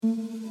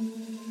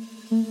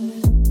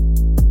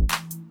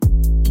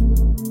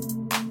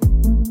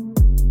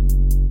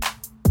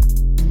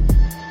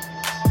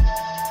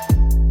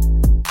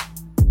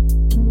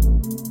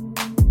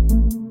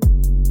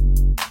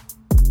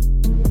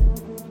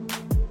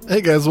Hey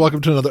guys,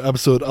 welcome to another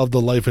episode of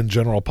the Life in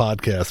General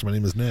podcast. My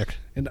name is Nick.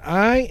 And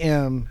I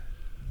am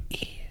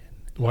Ian.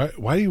 Why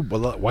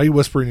are you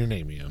whispering your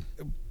name, Ian?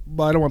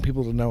 Well, I don't want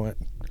people to know it.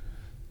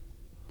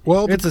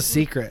 Well, It's a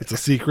secret. It's a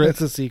secret.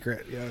 It's a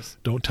secret. Yes.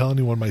 Don't tell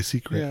anyone my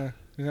secret. Yeah.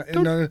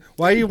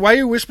 Why are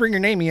you whispering your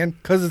name, Ian?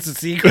 Because it's a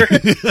secret.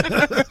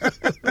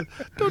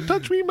 Don't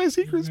touch me in my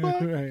secret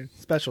spot. Right.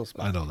 Special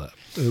spot. I know that.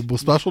 Well,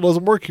 special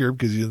doesn't work here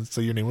because you didn't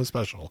say your name was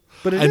special.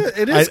 But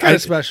it is kind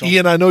of special.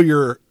 Ian, I know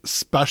you're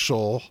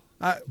special.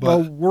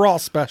 Well, we're all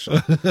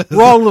special.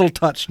 We're all a little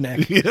touched,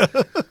 Nick. Yeah.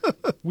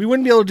 We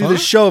wouldn't be able to do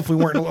this show if we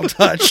weren't a little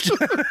touched.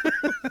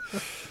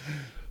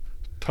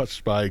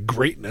 Touched by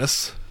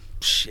greatness.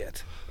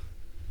 Shit.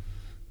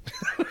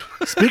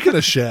 Speaking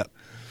of shit.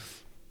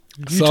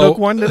 You took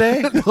one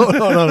today?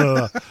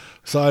 No.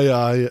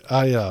 So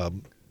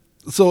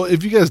so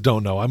if you guys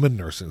don't know, I'm in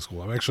nursing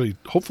school. I'm actually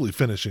hopefully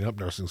finishing up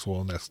nursing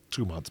school in the next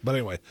 2 months. But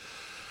anyway,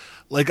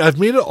 I've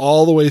made it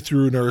all the way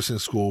through nursing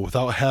school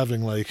without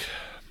having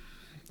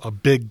a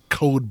big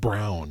code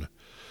brown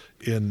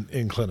in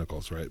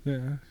clinicals, right?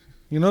 Yeah.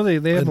 You know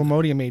they have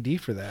Imodium AD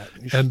for that.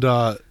 You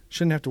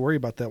shouldn't have to worry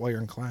about that while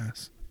you're in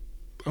class.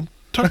 I'm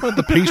talking about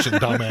the patient,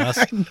 dumbass.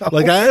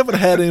 I haven't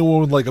had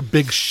anyone with a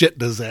big shit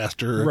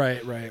disaster,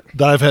 right,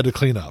 that I've had to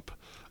clean up.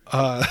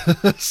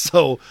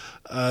 So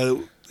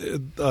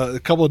a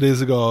couple of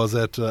days ago,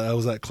 I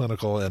was at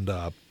clinical, and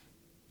one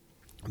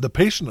of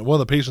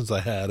the patients I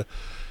had,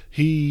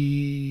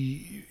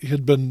 he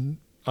had been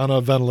on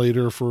a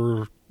ventilator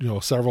for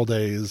several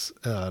days,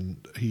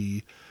 and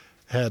he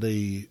had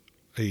I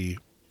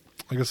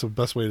guess the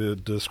best way to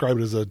describe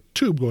it is a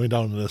tube going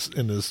down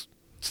in his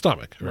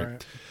stomach,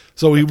 right?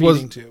 So he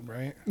was tube,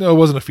 right? No, it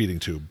wasn't a feeding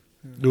tube.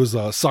 It was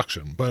a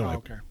suction. But anyway,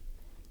 okay.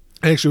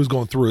 Actually, it was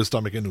going through his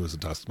stomach into his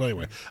intestines. But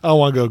anyway, I don't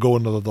want to go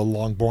into the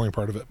long, boring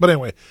part of it. But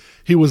anyway,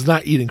 he was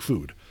not eating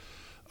food.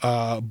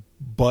 But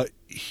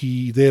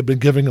they had been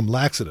giving him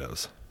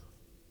laxatives.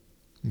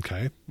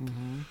 Okay?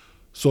 Mm-hmm.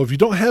 So if you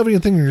don't have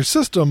anything in your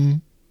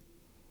system,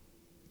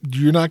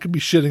 you're not going to be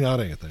shitting out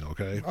anything,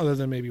 okay? Other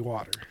than maybe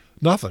water.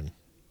 Nothing.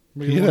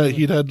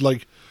 He'd had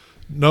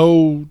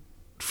no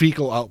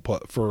fecal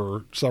output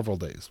for several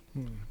days,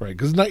 right?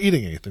 Because he's not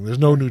eating anything. There's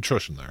no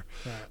nutrition there.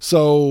 Right.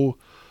 So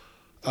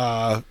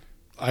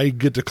I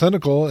get to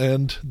clinical,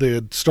 and they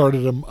had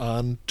started him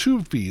on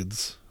tube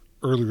feeds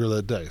earlier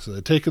that day. So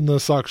they'd taken the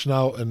suction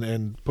out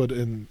and put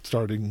in,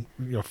 starting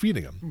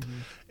feeding him.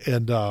 Mm-hmm.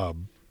 And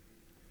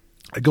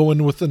I go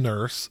in with the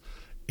nurse,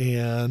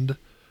 and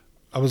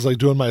I was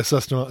doing my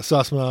assessment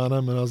on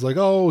him, and I was like,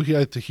 oh,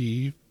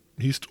 he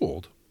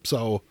stooled.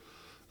 So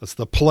that's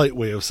the polite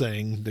way of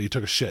saying that you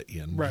took a shit,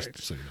 Ian. Right.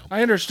 Just so you know.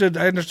 I understood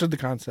the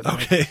concept.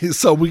 Okay,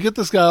 so we get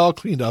this guy all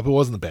cleaned up. It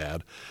wasn't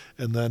bad.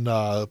 And then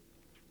it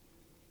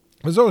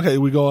was okay.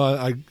 We go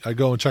on. I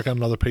go and check on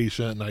another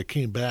patient, and I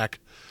came back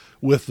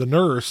with the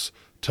nurse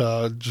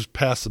to just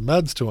pass the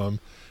meds to him.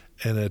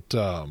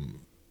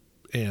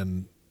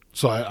 And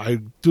so I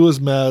do his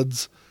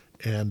meds,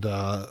 and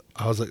I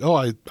was like, oh,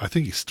 I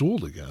think he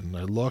stooled again. And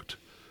I looked,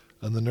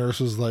 and the nurse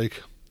was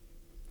like,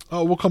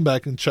 oh, we'll come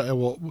back and check.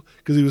 Well,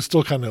 because he was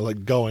still kind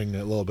of going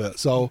a little bit.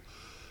 So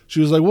she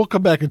was like, we'll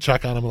come back and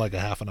check on him in a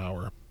half an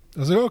hour. I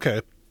was like,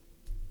 okay,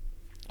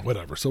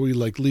 whatever. So we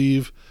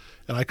leave,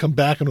 and I come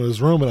back into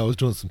his room, and I was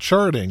doing some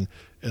charting,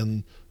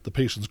 and the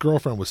patient's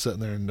girlfriend was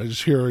sitting there, and I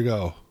just hear her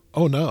go,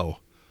 oh no.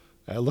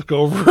 I look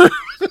over,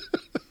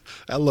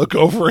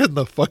 and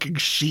the fucking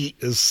sheet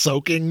is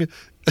soaking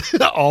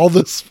all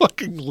this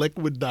fucking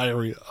liquid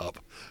diarrhea up.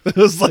 It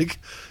was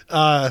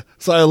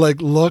so I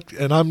looked,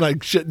 and I'm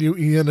shitting you,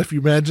 Ian. If you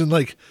imagine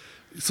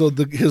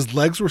his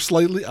legs were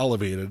slightly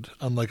elevated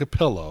on a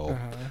pillow,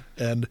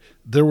 and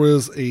there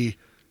was a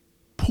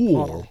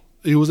pool.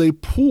 It was a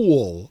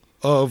pool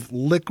of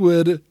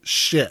liquid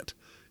shit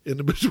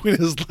in between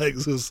his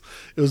legs.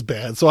 It was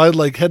bad. So I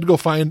had to go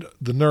find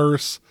the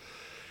nurse.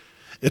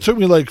 It took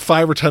me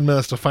 5 or 10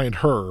 minutes to find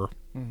her.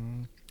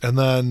 Mm-hmm. And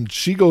then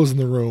she goes in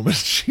the room, and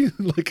she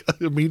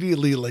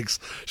immediately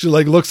she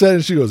looks at it,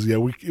 and she goes, yeah,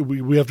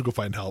 we have to go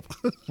find help.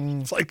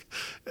 It's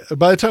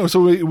by the time,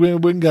 so we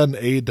went and got an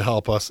aide to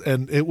help us,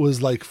 and it was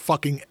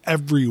fucking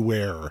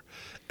everywhere.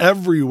 It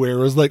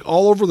was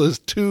all over those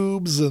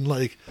tubes, and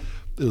it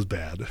was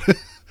bad.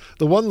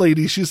 The one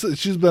lady,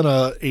 she's been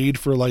a aide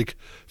for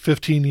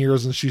 15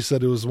 years, and she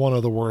said it was one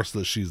of the worst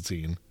that she'd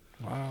seen.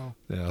 Wow.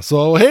 Yeah.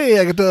 So, hey,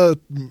 I get to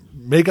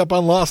make up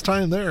on lost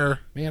time there.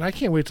 Man, I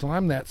can't wait till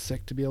I'm that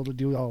sick to be able to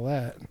do all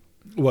that.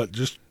 What?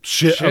 Just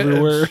shit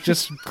everywhere?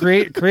 Just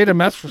create a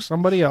mess for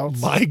somebody else.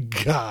 My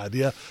God.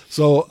 Yeah.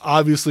 So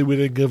obviously we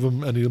didn't give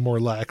him any more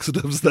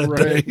laxatives that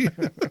day.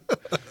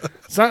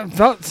 From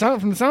the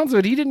sounds of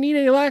it, he didn't need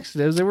any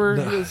laxatives.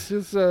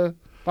 His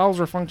bowels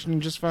were functioning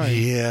just fine.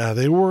 Yeah,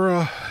 they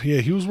were.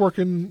 He was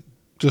working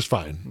just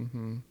fine.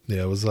 Mm-hmm.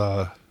 Yeah, it was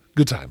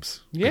good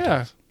times. Yeah. Good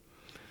times.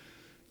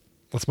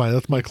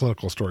 That's my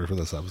clinical story for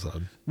this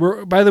episode.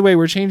 By the way,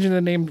 we're changing the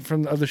name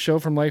of the show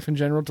from Life in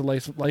General to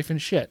Life in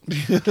Shit.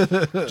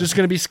 Just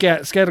going to be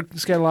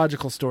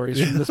scatological stories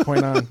from this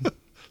point on.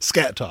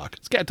 Scat talk.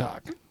 Scat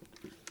talk.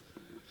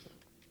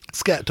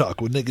 Scat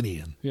Talk with Nick and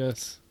Ian.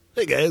 Yes.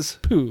 Hey guys.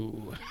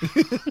 Pooh.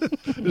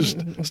 Just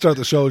start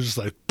the show just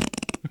like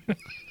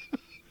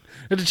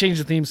Had to change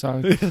the theme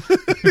song. yeah,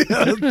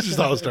 that's just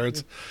how it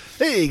starts.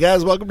 Hey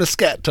guys, welcome to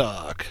Scat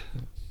Talk.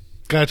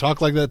 Can I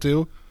talk like that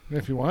too?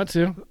 If you want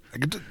to. I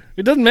can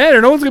It doesn't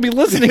matter. No one's going to be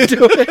listening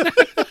to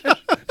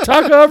it.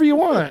 Talk however you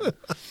want.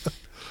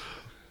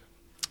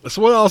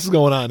 So what else is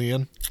going on,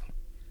 Ian?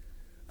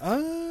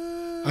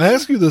 I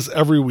ask you this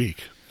every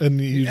week,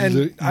 and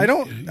I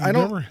don't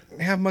never...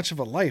 have much of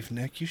a life,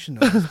 Nick. You should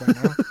know this by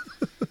now.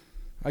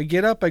 I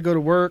get up, I go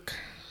to work,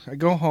 I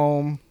go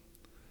home.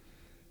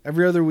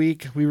 Every other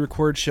week, we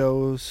record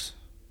shows.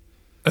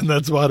 And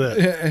that's about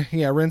it.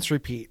 Yeah, rinse,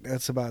 repeat.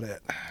 That's about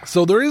it.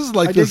 So there is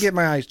like I this... did get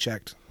my eyes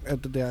checked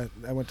at the day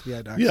I went to the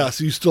eye doctor. Yeah,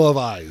 so you still have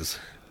eyes.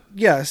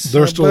 Yes,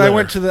 They're still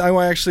but there.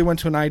 I actually went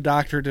to an eye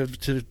doctor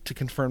to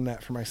confirm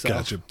that for myself.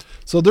 Gotcha.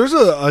 So there's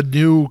a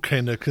new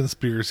kind of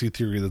conspiracy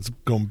theory that's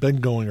been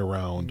going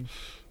around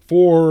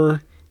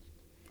for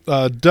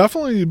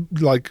definitely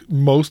like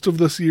most of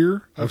this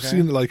year. I've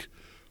seen it like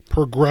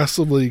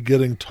progressively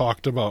getting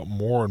talked about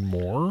more and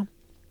more.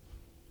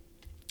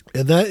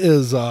 And that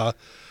is, have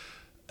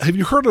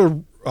you heard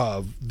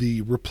of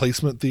the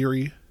replacement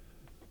theory?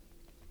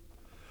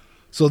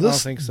 So I don't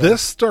think so.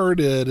 This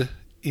started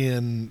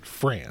in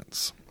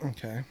France.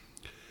 Okay.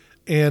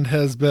 And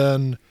has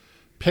been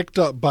picked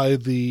up by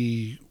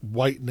the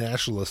white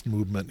nationalist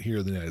movement here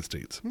in the United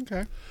States.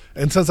 Okay.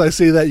 And since I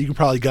say that, you can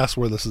probably guess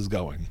where this is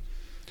going.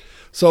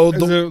 So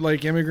Is it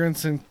like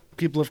immigrants and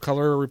people of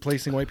color are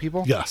replacing white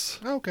people?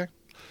 Yes. Oh, okay.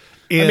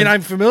 And I mean,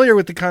 I'm familiar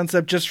with the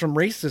concept just from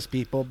racist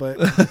people, but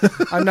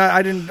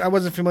I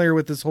wasn't familiar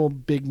with this whole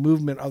big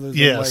movement other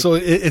than so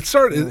it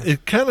started,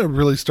 it kind of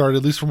really started,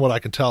 at least from what I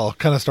can tell,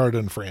 kind of started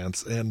in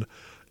France. And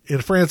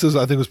in France, I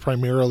think it was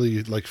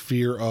primarily like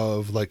fear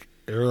of like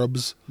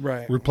Arabs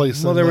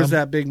replacing Well, there was them.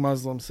 that big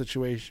Muslim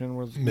situation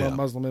with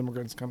Muslim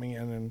immigrants coming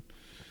in and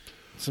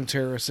some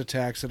terrorist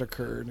attacks that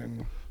occurred.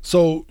 And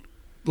so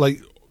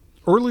like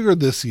earlier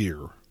this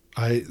year,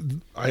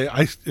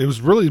 it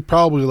was really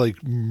probably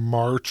like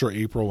March or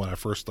April when I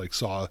first like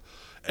saw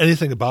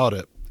anything about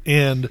it.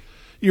 And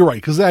you're right,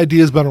 because the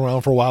idea has been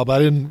around for a while,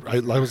 but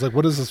I was like,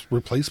 what is this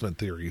replacement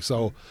theory?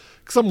 So,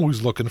 because I'm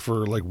always looking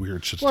for like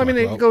weird shit to talk about.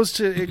 it goes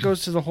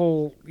to the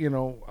whole,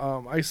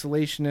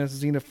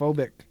 isolationist,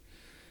 xenophobic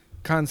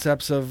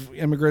concepts of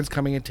immigrants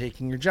coming and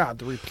taking your job.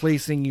 They're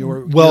replacing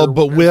your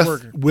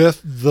worker.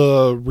 with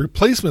the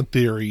replacement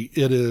theory,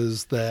 it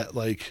is that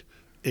like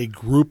a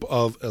group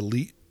of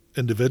elite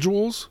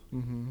individuals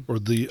or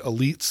the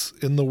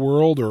elites in the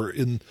world or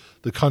in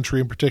the country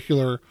in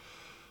particular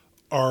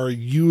are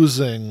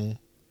using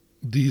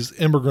these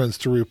immigrants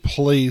to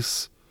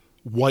replace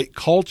white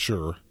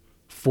culture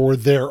for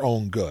their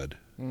own good.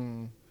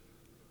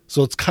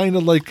 So it's kind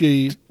of like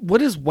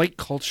what is white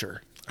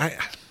culture?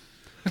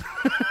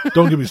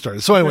 Don't get me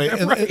started. So anyway,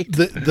 and Right.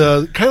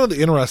 the kind of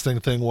the interesting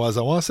thing was,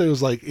 I want to say it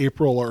was like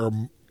April or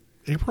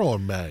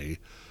May.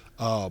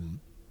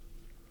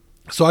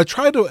 So I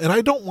tried to, and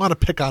I don't want to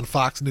pick on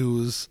Fox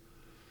News,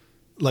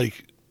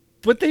 like.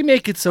 But they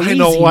make it so easy. I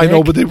know,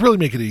 Nick. but they really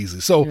make it easy.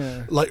 So,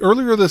 Yeah. like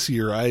earlier this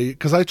year,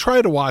 because I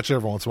try to watch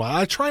every once in a while.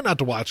 I try not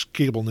to watch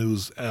cable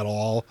news at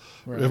all,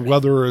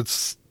 whether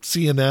it's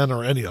CNN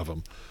or any of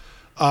them.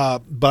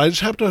 But I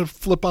just have to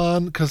flip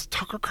on because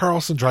Tucker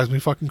Carlson drives me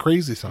fucking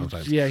crazy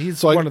sometimes. Yeah,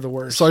 he's one of the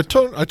worst. So I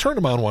turned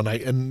him on one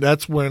night, and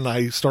that's when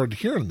I started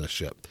hearing this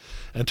shit.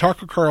 And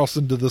Tucker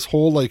Carlson did this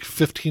whole like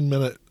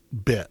 15-minute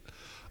bit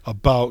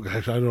about,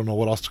 I don't know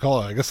what else to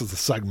call it. I guess it's a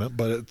segment,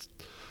 but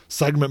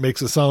segment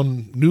makes it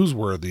sound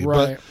newsworthy.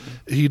 Right.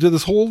 But he did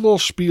this whole little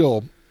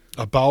spiel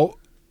about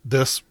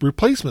this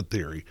replacement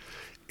theory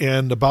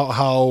and about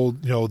how,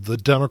 the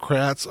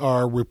Democrats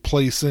are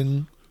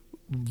replacing,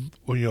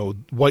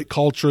 white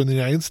culture in the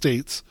United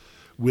States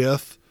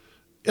with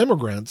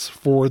immigrants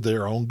for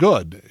their own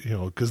good,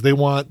 because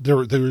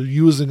they're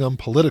using them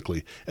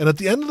politically. And at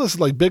the end of this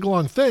like big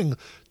long thing,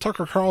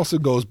 Tucker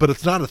Carlson goes, but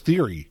it's not a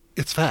theory,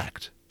 it's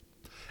fact.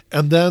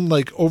 And then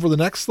like over the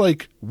next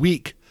like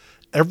week,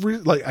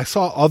 I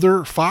saw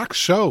other Fox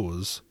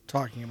shows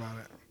talking about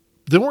it.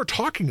 They weren't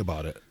talking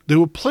about it. They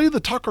would play the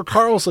Tucker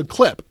Carlson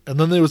clip, and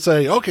then they would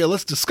say, okay,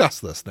 let's discuss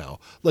this now.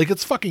 Like,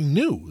 it's fucking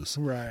news.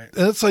 Right.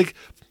 And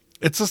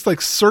it's just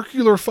like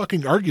circular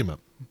fucking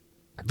argument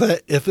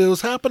that if it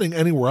was happening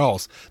anywhere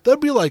else, that'd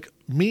be like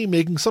me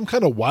making some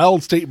kind of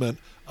wild statement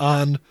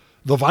on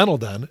the Vinyl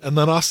Den, and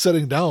then us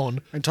sitting down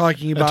and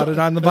talking about it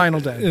on the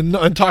Vinyl Den.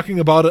 And talking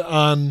about it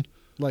on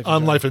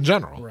Life in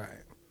General. Right.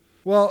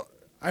 Well,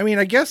 I mean,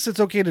 I guess it's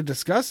okay to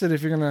discuss it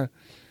if you're going to,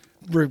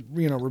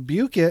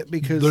 rebuke it,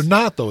 because they're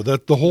not, though.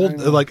 That the whole,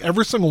 like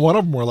every single one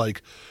of them were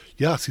like,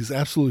 yes, he's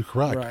absolutely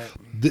correct.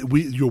 Right.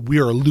 We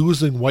are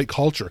losing white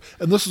culture,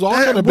 and this is all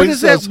kind of what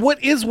is that?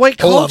 What is white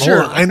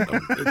culture? Hold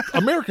on.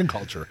 American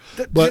culture,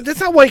 but that's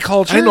not white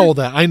culture. I know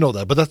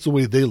that, but that's the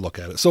way they look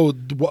at it. So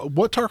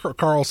what Tucker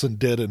Carlson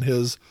did in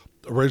his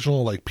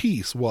original like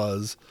piece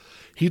was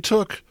he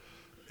took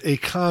a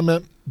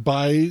comment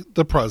by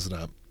the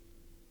president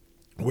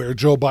where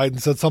Joe Biden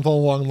said something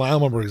along the, I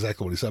don't remember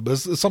exactly what he said, but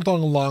it's something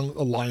along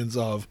the lines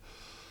of,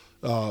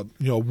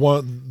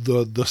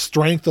 the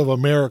strength of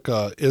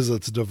America is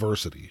its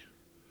diversity.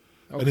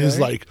 Okay. And he's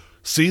like,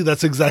 see,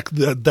 that's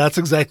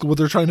exactly what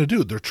they're trying to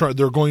do.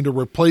 They're going to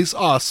replace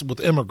us with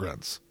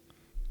immigrants.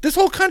 This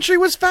whole country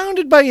was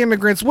founded by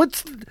immigrants.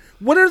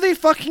 What are they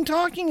fucking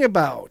talking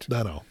about?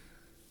 I know.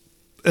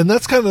 And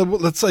that's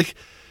like,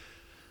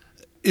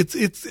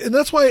 it's, and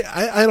that's why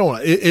I don't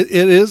know. It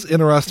is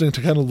interesting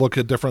to kind of look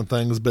at different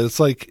things, but it's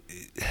like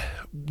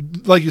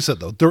you said,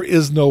 though, there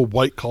is no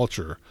white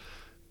culture.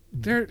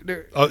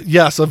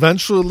 Yes,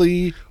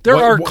 eventually there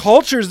are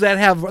cultures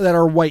that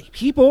are white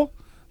people.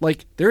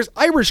 Like there's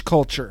Irish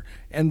culture,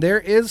 and there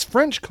is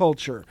French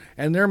culture,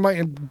 and there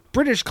might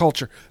British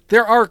culture.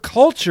 There are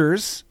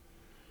cultures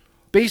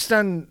based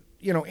on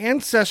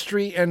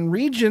ancestry and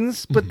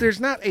regions, but there's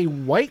not a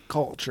white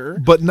culture.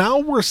 But now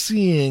we're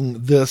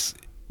seeing this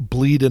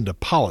bleed into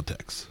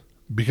politics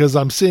because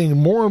I'm seeing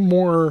more and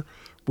more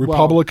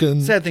Republican.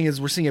 Well, sad thing is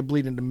we're seeing it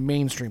bleed into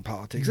mainstream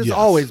politics. It's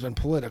always been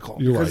political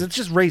because it's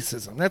just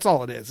racism. That's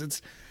all it is.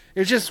 It's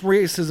just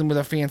racism with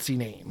a fancy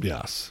name.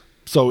 Yes.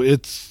 So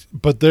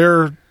but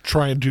they're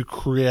trying to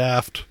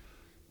craft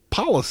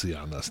policy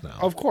on this now.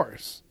 Of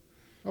course.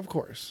 That's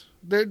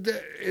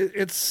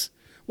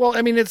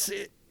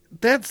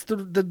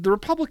the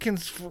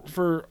Republicans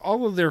for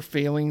all of their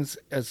failings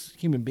as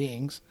human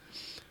beings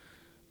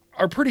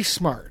are pretty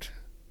smart.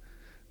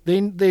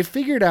 They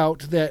figured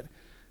out that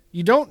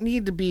you don't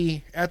need to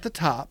be at the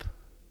top.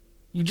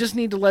 You just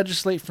need to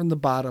legislate from the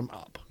bottom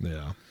up.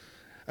 Yeah.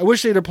 I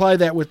wish they'd apply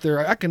that with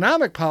their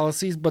economic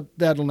policies, but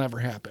that'll never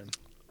happen.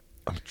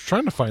 I'm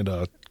trying to find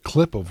a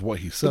clip of what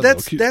he said.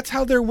 That's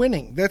how they're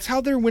winning. That's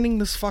how they're winning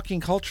this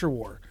fucking culture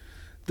war.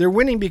 They're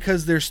winning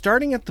because they're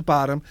starting at the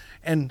bottom,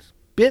 and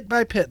bit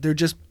by bit, they're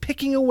just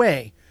picking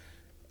away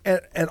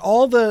at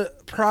all the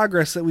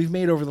progress that we've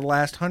made over the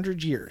last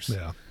 100 years.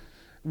 Yeah.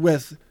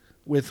 With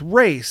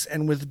race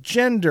and with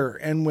gender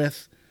and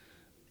with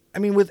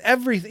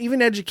everything,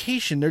 even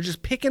education, they're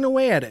just picking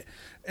away at it.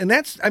 And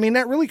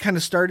that really kind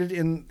of started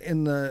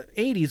in the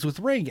 80s with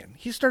Reagan.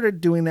 He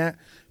started doing that,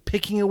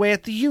 picking away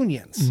at the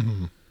unions.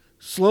 Mm-hmm.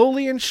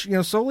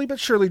 Slowly but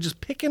surely,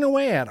 just picking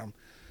away at them.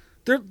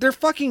 They're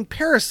fucking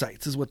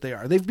parasites is what they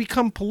are. They've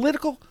become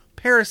political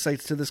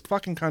parasites to this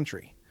fucking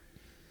country.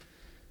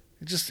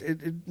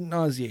 It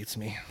nauseates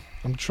me.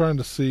 I'm trying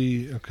to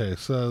see. Okay, it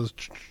says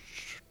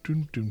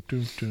doom doom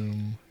doom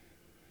doom.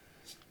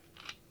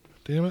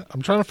 Damn it!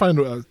 I'm trying to find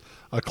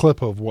a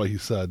clip of what he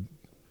said.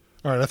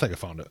 All right, I think I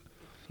found it.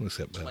 Let me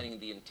see it.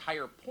 Explaining the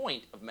entire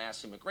point of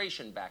mass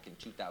immigration back in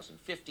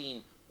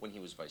 2015 when he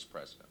was vice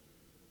president.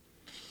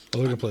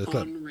 An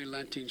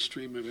unrelenting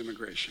stream of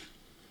immigration.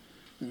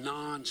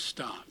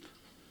 Non-stop.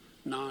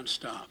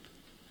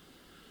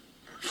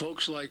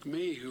 Folks like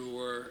me who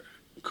were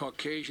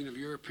Caucasian of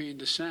European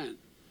descent,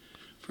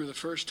 for the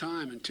first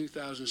time in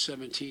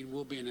 2017,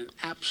 will be in an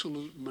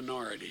absolute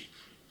minority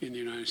in the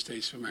United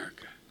States of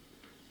America.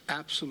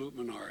 Absolute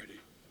minority.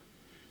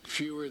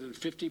 Fewer than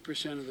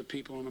 50% of the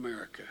people in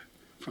America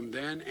from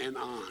then and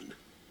on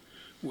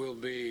will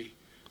be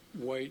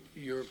white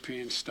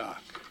European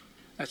stock.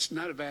 That's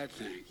not a bad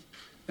thing.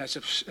 That's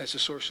a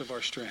source of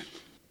our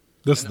strength.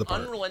 This is the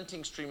part. An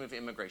unrelenting stream of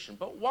immigration.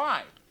 But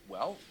why?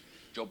 Well,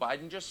 Joe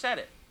Biden just said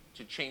it.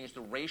 To change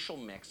the racial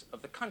mix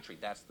of the country.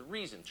 That's the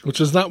reason.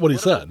 Which is not what he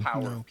said.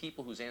 Power of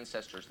people whose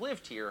ancestors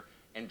lived here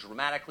and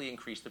dramatically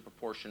increase the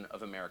proportion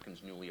of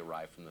Americans newly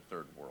arrived from the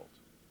third world.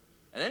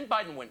 And then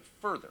Biden went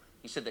further.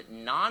 He said that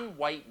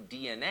non-white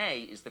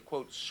DNA is the,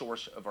 quote,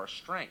 source of our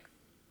strength.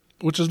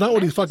 Which is not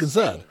what he fucking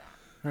said.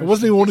 It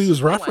wasn't even what he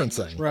was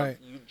referencing. Right.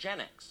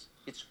 Eugenics.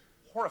 It's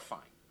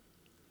horrifying.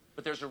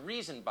 But there's a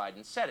reason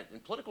Biden said it.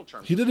 In political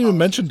terms, he didn't even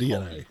mention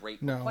DNA.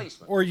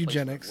 Or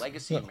eugenics.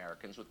 Legacy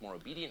Americans with more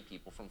obedient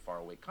people from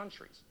faraway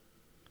countries.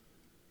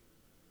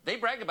 They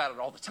brag about it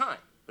all the time.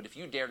 But if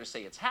you dare to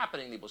say it's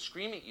happening, they will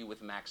scream at you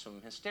with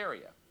maximum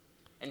hysteria.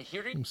 And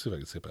here to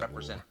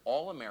represent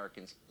all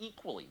Americans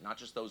equally, not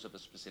just those of a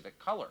specific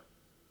color.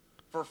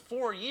 For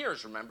 4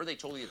 years, remember, they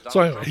told you... So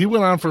anyway, he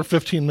went on for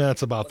 15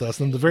 minutes about this,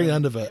 and at the very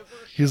end of it,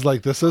 he's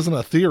like, this isn't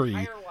a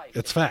theory,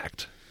 it's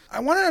fact. I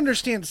want to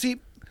understand,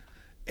 see...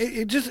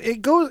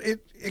 It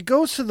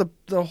goes to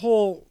the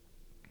whole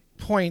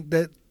point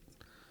that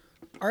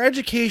our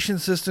education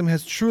system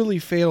has truly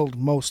failed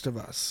most of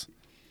us.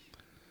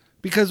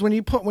 Because when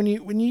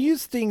you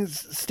use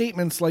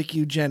statements like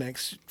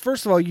eugenics,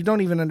 first of all, you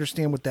don't even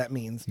understand what that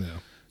means. Yeah.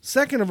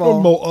 Second of all,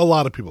 a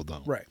lot of people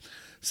don't. Right.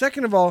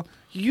 Second of all,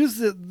 you use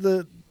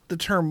the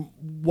term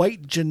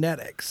white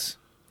genetics.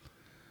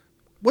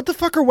 What the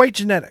fuck are white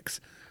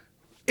genetics?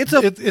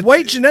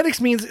 White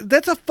genetics means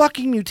that's a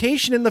fucking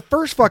mutation in the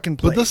first fucking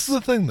place. But this is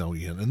the thing, though,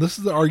 Ian, and this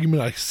is the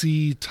argument I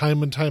see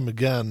time and time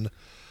again.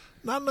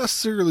 Not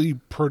necessarily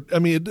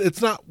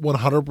it's not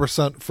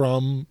 100%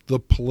 from the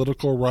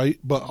political right,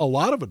 but a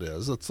lot of it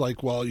is. It's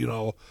like, well,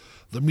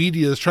 the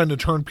media is trying to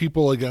turn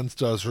people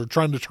against us or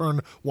trying to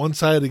turn one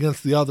side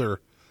against the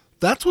other.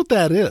 That's what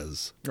that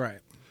is. Right.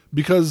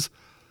 Because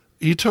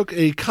he took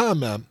a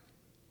comment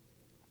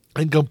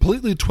and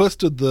completely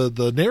twisted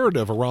the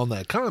narrative around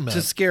that comment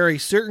to scare a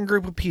certain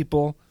group of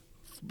people,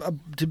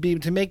 to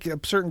make a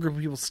certain group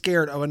of people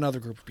scared of another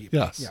group of people.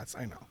 Yes,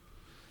 I know.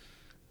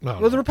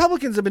 Well, the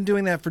Republicans have been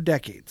doing that for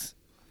decades,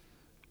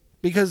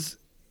 because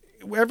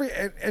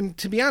and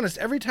to be honest,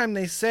 every time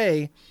they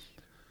say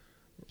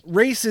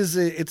race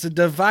it's a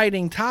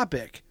dividing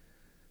topic,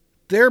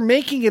 they're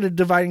making it a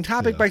dividing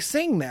topic by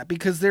saying that,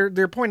 because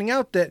they're pointing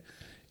out that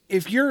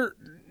if you're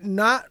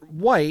not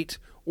white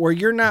or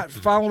you're not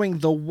following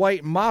the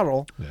white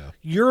model,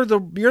 you're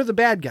the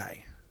bad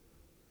guy.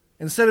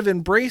 Instead of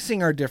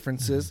embracing our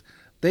differences,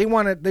 they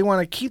want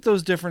to keep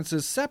those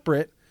differences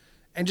separate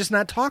and just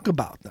not talk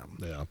about them.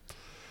 Yeah,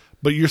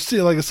 but you're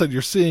seeing, like I said,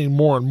 you're seeing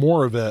more and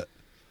more of it.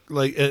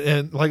 Like,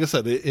 and like I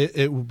said,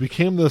 it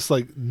became this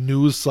like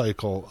news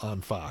cycle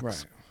on Fox,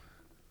 right?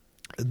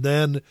 And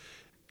then,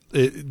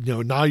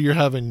 now you're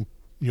having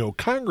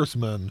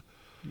congressmen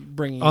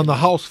bringing on the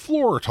House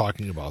floor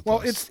talking about this.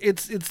 Well,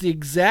 it's the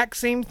exact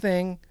same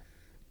thing.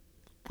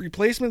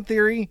 Replacement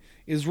theory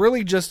is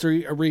really just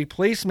a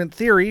replacement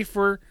theory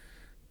for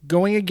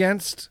going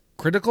against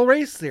critical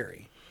race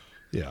theory.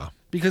 Yeah,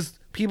 because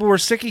people were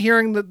sick of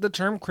hearing the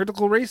term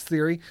critical race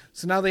theory,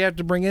 so now they have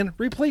to bring in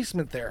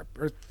replacement therapy.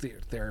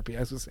 I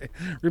was going to say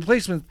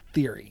replacement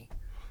theory.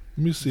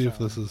 Let me see if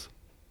this is.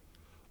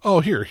 Oh,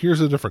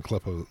 here's a different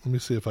clip of it. Let me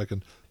see if I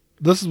can.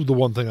 This is the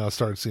one thing I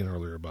started seeing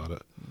earlier about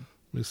it.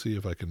 Let me see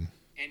if I can.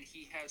 And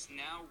he has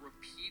now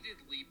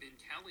repeatedly been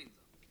telling them.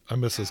 I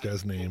miss this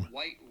guy's name. The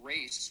white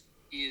race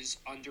is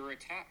under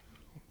attack.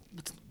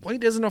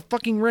 White isn't a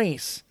fucking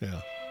race.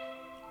 Yeah.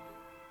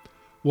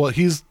 Well,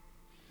 he's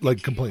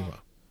like complaining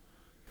about.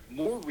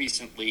 More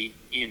recently,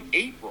 in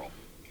April,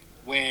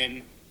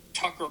 when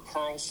Tucker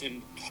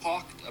Carlson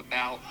talked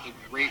about the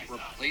Great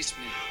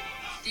Replacement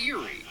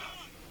theory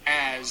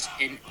as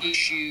an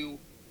issue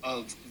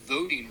of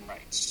voting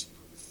rights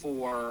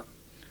for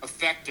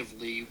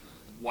effectively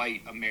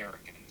white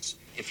Americans.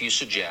 If you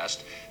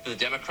suggest that the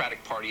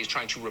Democratic Party is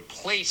trying to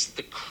replace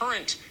the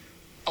current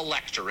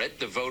electorate,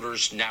 the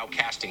voters now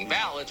casting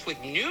ballots,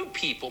 with new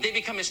people, they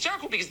become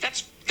hysterical, because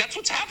that's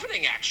what's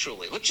happening.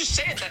 Actually, let's just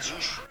say it. That's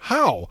true.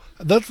 How?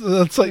 That's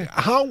like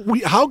how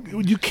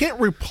you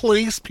can't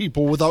replace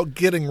people without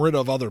getting rid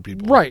of other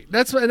people. Right. And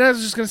I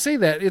was just going to say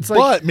that it's like,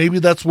 but maybe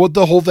that's what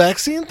the whole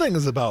vaccine thing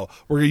is about.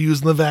 We're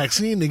using the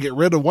vaccine to get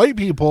rid of white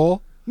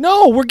people.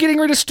 No, we're getting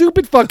rid of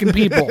stupid fucking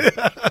people.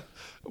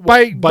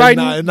 By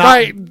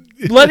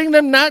letting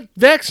them not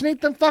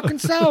vaccinate them fucking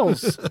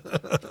selves.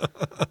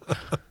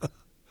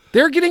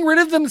 They're getting rid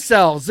of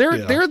themselves.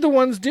 They're the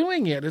ones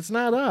doing it. It's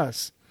not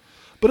us.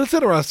 But it's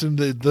interesting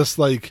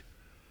that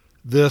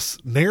this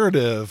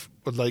narrative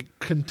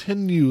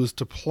continues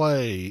to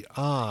play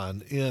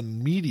on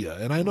in media.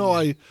 And I know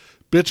I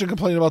bitch and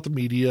complain about the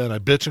media, and I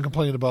bitch and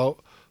complain about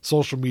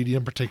social media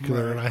in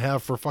particular, and I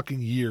have for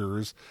fucking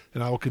years,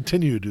 and I will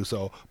continue to do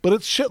so. But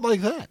it's shit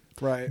like that.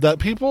 Right.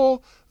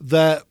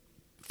 That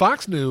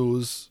Fox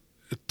News,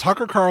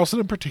 Tucker Carlson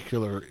in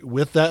particular,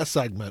 with that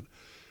segment,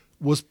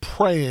 was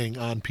preying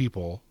on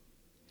people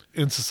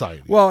in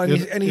society. Well,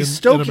 and he's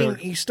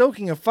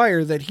stoking a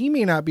fire that he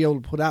may not be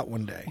able to put out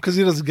one day, because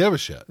he doesn't give a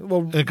shit.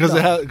 Well, because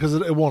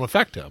it won't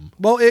affect him.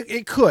 Well,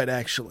 it could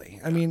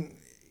actually. I mean,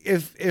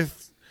 if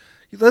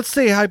let's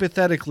say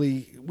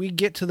hypothetically we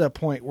get to the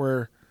point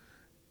where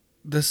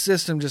the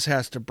system just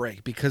has to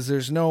break because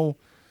there's no.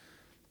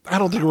 I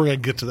don't think we're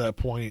going to get to that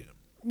point.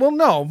 Well,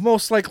 no,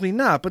 most likely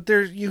not. But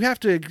you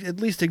have to at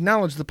least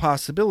acknowledge the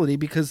possibility,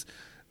 because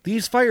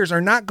these fires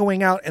are not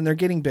going out and they're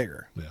getting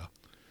bigger. Yeah.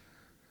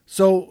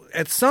 So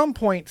at some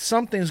point,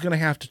 something's going to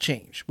have to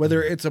change.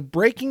 Whether it's a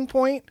breaking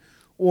point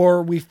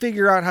or we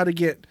figure out how to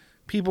get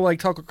people like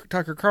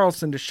Tucker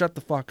Carlson to shut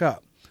the fuck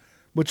up,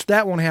 which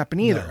that won't happen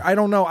either. No. I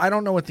don't know. I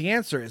don't know what the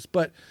answer is,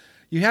 but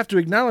you have to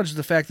acknowledge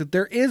the fact that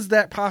there is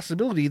that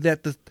possibility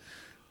that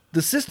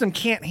the system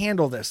can't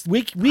handle this.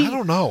 I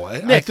don't know.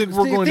 I think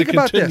we're going to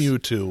continue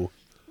to.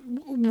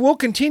 We'll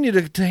continue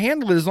to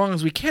handle it as long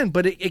as we can,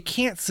 but it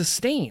can't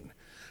sustain.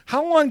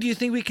 How long do you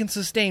think we can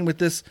sustain with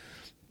this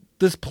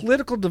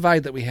political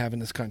divide that we have in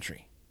this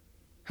country?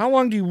 How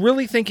long do you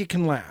really think it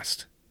can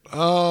last?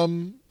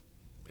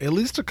 At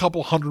least a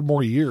couple hundred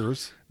more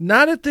years.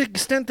 Not at the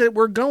extent that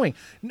we're going.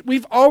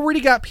 We've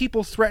already got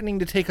people threatening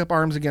to take up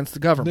arms against the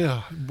government.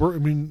 Yeah,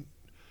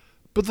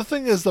 but the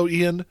thing is, though,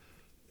 Ian,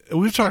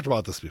 we've talked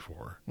about this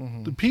before.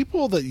 Mm-hmm. The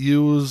people that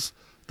use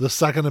the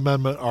Second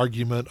Amendment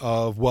argument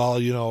of,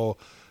 well,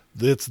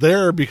 it's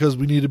there because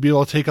we need to be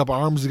able to take up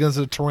arms against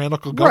a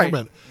tyrannical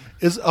government,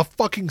 is a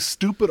fucking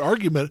stupid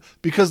argument,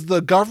 because the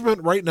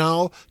government right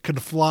now can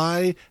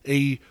fly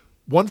a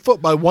 1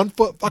 foot by 1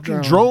 foot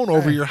fucking drone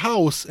over your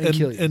house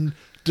and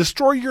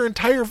destroy your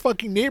entire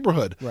fucking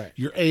neighborhood. Right.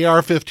 Your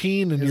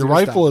AR-15 and your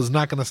rifle is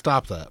not going to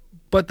stop that.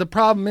 But the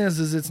problem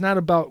is it's not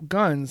about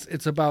guns.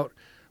 It's about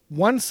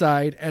one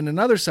side and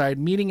another side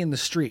meeting in the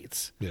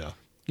streets. Yeah.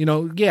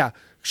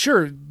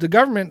 Sure, the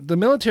government, the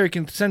military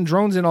can send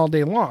drones in all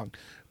day long,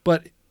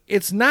 but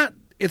it's not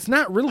it's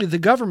not really the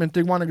government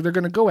they're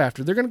going to go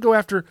after. They're going to go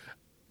after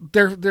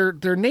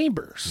their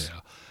neighbors.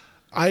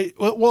 Yeah.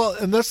 Well,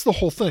 and that's the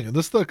whole thing. And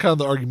this is the kind of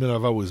the argument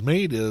I've always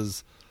made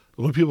is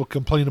when people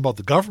complain about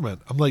the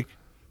government, I'm like,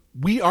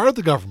 we are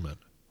the government.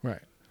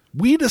 Right.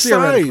 We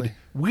decide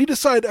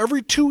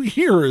every 2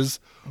 years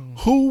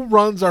who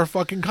runs our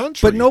fucking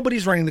country. But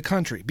nobody's running the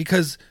country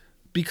because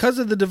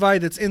of the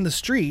divide that's in the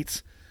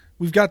streets.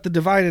 We've got the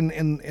divide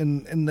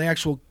in the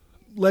actual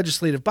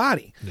legislative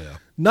body. Yeah.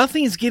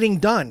 Nothing's getting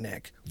done,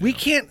 Nick.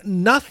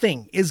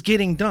 Nothing is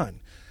getting done.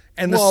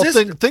 And the well,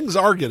 system, things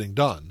are getting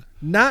done.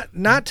 Not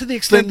to the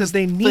extent that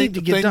they need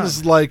to get done.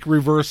 Things like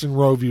reversing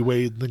Roe v.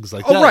 Wade and things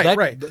like that. Oh,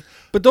 right.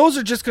 But those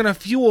are just going to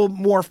fuel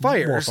more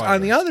fires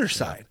on the other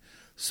side.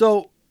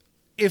 So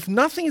if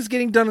nothing is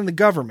getting done in the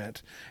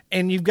government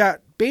and you've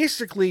got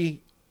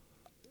basically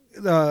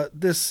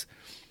this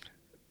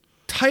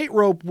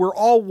tightrope we're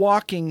all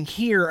walking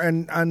here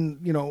on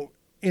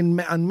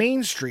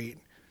Main Street,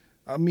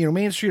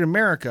 Main Street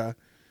America,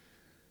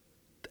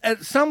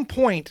 at some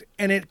point,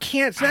 and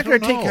it's not going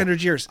to take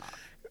 100 years.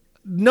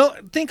 No,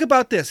 think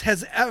about this.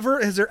 Has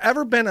there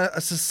ever been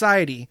a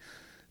society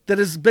that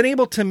has been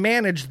able to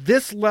manage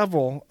this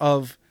level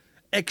of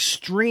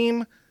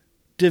extreme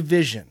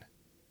division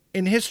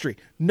in history?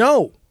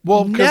 No.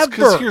 Well, never.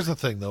 Because here's the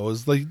thing, though,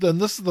 is then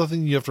this is the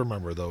thing you have to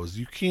remember, though, is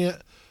you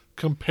can't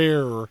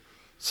compare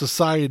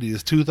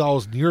societies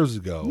 2,000 years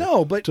ago.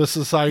 No, but to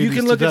societies you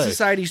can look today. at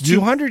societies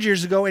 200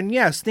 years ago, and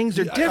yes, things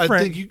are different.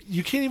 I think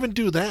you can't even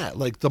do that.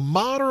 Like the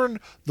modern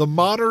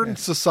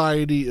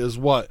society is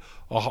what,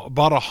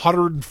 about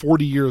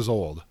 140 years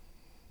old.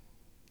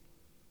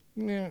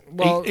 Yeah,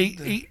 well,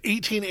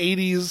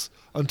 1880s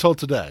until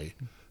today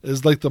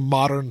is like the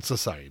modern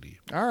society.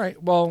 All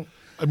right. Well,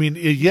 I mean,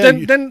 yeah.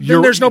 Then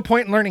there's no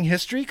point in learning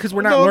history because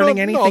we're not learning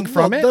anything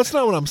from it. That's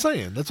not what I'm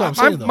saying. That's what I'm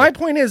saying. Though. My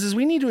point is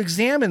we need to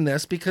examine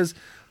this because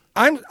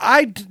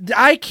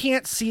I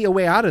can't see a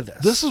way out of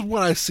this. This is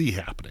what I see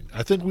happening.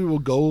 I think we will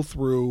go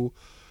through.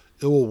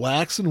 It will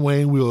wax and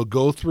wane. We will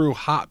go through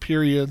hot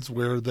periods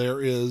where there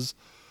is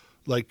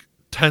like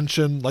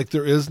tension, like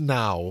there is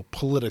now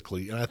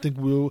politically, and I think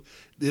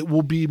it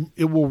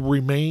will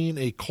remain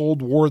a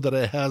Cold War that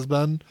it has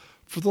been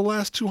for the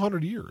last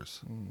 200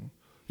 years.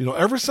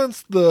 Ever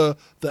since the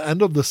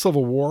end of the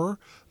Civil War,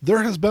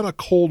 there has been a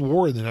Cold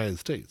War in the United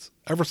States.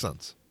 Ever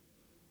since.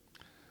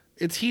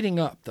 It's heating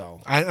up,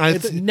 though.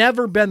 It's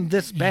never been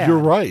this bad. You're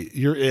right.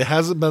 It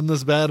hasn't been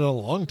this bad in a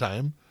long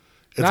time.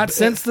 Not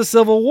since the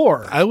Civil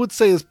War. I would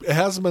say it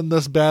hasn't been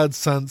this bad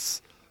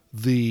since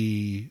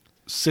the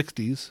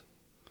 60s.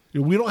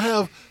 We don't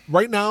have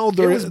right now. It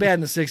was bad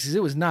in the 60s.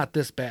 It was not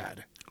this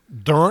bad.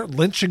 There aren't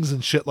lynchings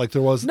and shit like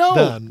there was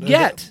then.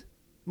 Yet.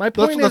 My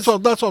point that's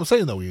what I'm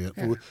saying, though.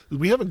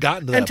 We haven't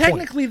gotten to that point. And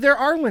technically, there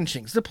are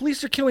lynchings. The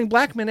police are killing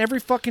black men every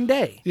fucking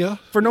day. Yeah.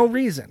 For no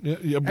reason.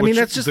 Yeah, I mean,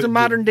 that's just a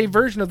modern-day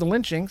version of the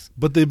lynchings.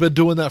 But they've been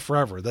doing that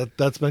forever.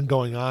 That's been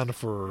going on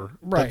for...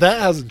 Right. But that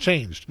hasn't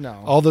changed.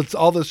 No. All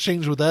that's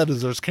changed with that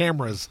is there's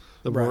cameras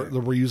that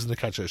we're using to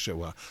catch that shit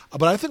well.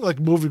 But I think, like,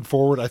 moving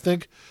forward, I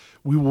think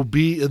we will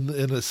be in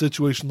a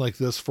situation like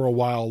this for a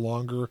while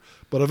longer.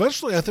 But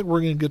eventually, I think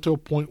we're going to get to a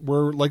point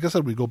where, like I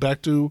said, we go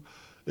back to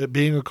it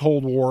being a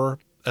Cold War...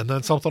 And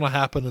then something will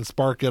happen and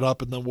spark it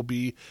up, and then we'll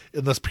be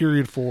in this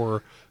period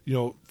for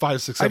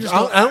 5, 6, 7.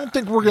 I don't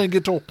think we're going to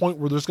get to a point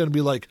where there's going to be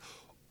like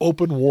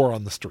open war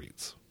on the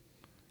streets.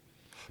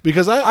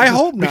 Because I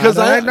hope not. Because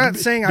I'm not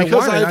saying I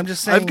want it. I'm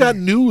just saying I've got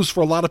news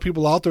for a lot of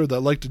people out there that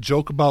like to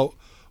joke about.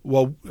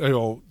 Well,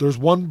 there's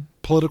one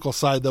political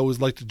side that always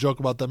like to joke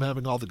about them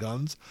having all the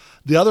guns.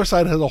 The other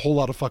side has a whole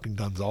lot of fucking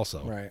guns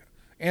also. Right,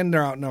 and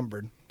they're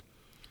outnumbered.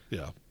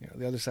 Yeah,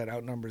 the other side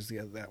outnumbers the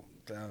other.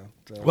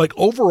 Like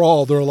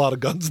overall, there are a lot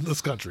of guns in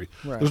this country.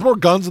 Right. There's more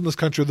guns in this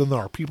country than there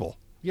are people.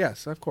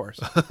 Yes, of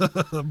course.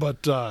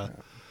 But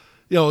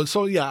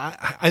so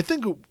yeah, I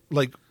think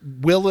like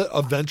will it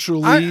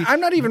eventually?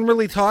 I'm not even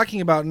really talking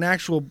about an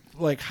actual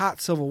like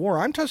hot civil war.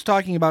 I'm just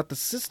talking about the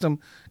system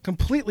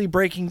completely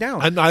breaking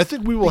down. And I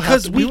think we will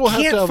because have to, we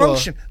can't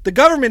function. The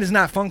government is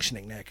not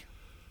functioning, Nick.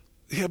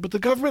 Yeah, but the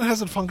government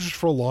hasn't functioned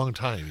for a long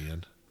time,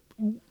 Ian.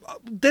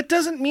 That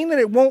doesn't mean that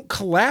it won't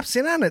collapse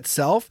in on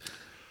itself.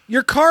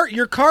 Your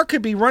car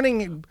could be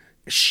running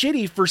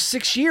shitty for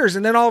 6 years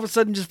and then all of a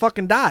sudden just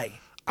fucking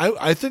die.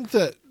 I think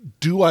that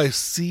I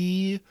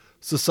see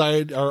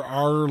society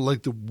our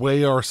like the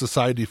way our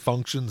society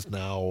functions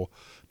now,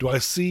 do I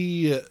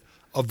see it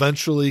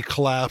eventually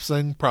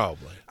collapsing?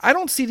 Probably. I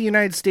don't see the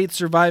United States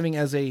surviving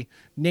as a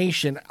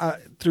nation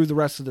through the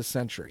rest of the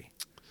century.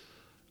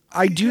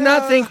 I do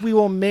not think we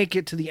will make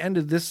it to the end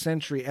of this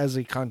century as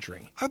a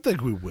country. I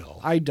think we will.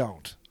 I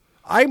don't.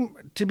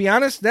 To be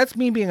honest, that's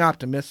me being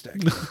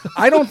optimistic.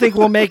 I don't think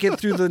we'll make it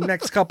through the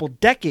next couple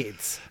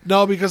decades.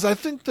 No, because I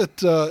think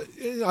that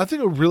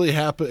it really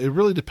happen. It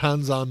really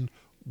depends on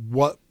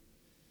what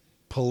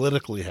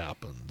politically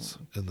happens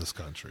in this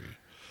country.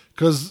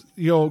 Because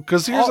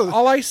here's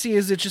all I see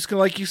is it's just gonna,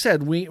 like you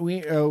said, we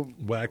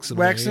wax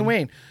and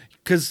wane.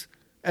 Because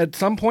At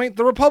some point,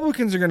 the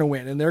Republicans are going to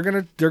win, and they're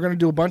going to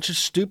do a bunch of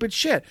stupid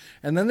shit,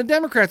 and then the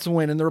Democrats will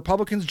win, and the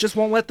Republicans just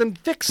won't let them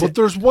fix it. But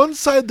there's one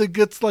side that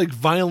gets like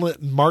violent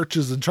and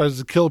marches and tries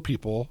to kill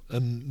people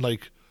and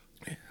like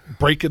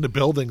break into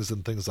buildings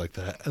and things like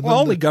that. And Well,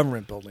 then only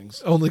government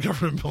buildings. only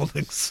government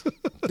buildings.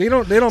 They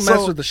don't mess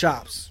So- with the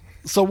shops.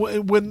 So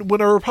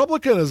when a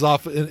Republican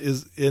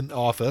is in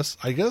office,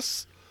 I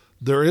guess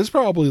there is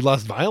probably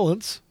less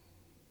violence.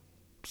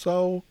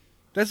 So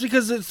That's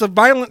because it's a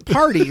violent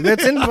party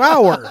that's in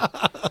power.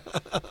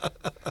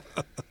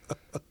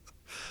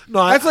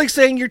 no, That's like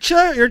saying your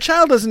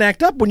child doesn't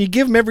act up when you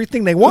give them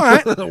everything they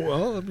want,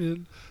 well, I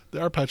mean, they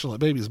are petulant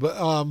babies, but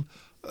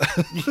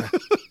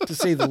to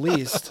say the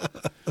least.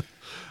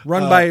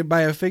 Run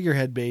by a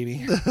figurehead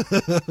baby,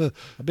 a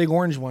big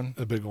orange one.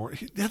 a big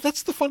orange. Yeah,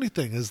 that's the funny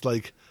thing is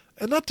like,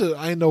 and not to.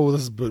 I know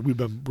this, but we've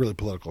been really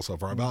political so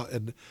far about,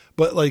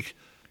 but like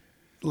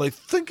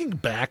thinking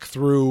back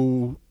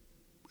through,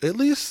 at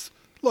least.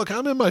 Look,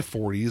 I'm in my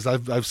 40s.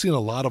 I've seen a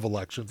lot of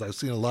elections. I've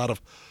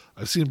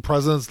seen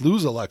presidents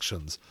lose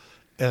elections,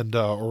 and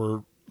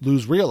or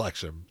lose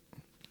re-election.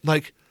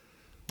 Like,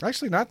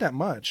 Actually, not that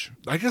much.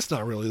 I guess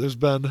not really. There's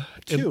been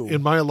Two.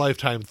 in my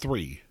lifetime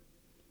 3.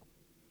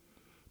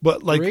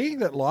 But like, 3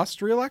 that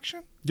lost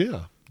re-election?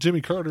 yeah,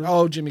 Jimmy Carter.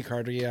 Oh, Jimmy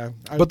Carter, yeah.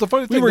 But the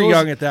funny thing, we were was-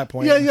 young at that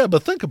point. Yeah.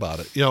 But think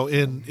about it. You know,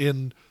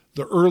 in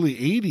the early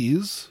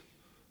 80s,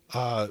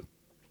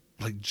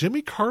 like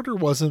Jimmy Carter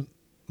wasn't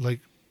like.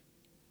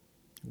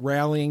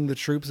 Rallying the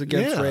troops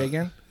against Yeah.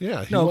 Reagan.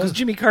 Yeah, he No, because was.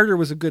 Jimmy Carter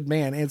was a good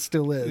man and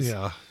still is.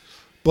 Yeah,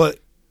 but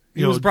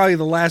He was probably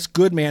the last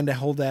good man to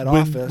hold that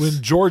office.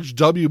 when George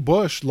W.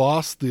 Bush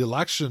lost the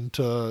election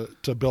to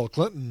Bill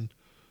Clinton,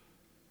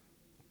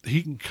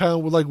 he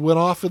kind of like went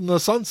off in the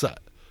sunset.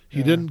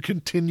 He didn't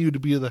continue to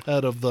be the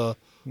head of the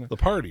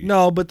party.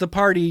 No, but the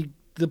party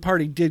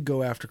did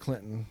go after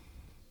Clinton.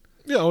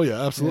 Yeah, oh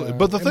yeah, absolutely. Yeah.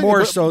 But the And thing, more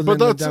but, so but than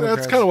the that's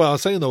Democrats. kind of what I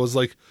was saying though. Is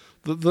like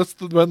that's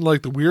been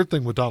like the weird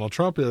thing with Donald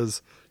Trump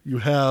is you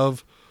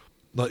have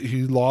like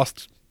he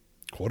lost,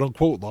 quote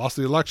unquote, lost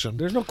the election.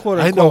 There's no quote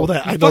I unquote. know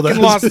that. He I know that.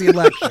 fucking lost the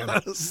election.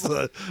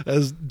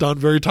 as done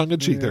very tongue in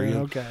cheek there. Yeah,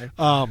 Ian. okay.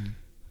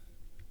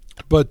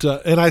 But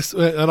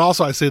and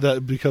also I say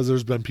that because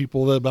there's been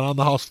people that have been on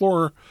the House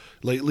floor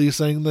lately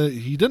saying that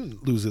he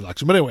didn't lose the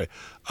election. But anyway,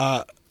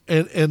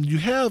 and you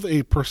have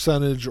a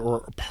percentage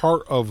or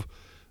part of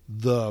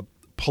the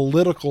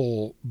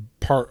political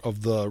part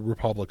of the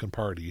Republican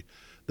Party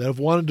that have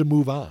wanted to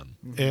move on,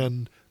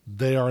 and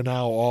they are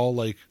now all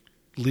like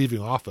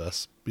leaving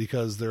office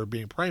because they're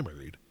being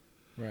primaried.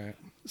 Right.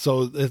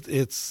 So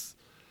it's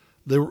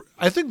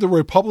I think the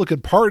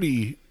Republican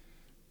Party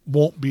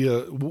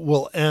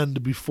will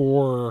end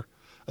before.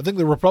 I think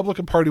the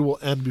Republican Party will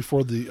end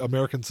before the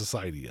American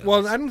society ends.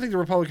 Well, I don't think the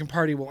Republican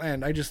Party will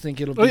end. I just think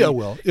it'll be. Oh yeah,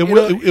 it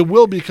will. It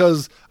will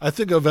because I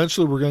think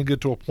eventually we're going to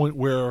get to a point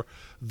where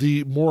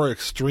the more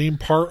extreme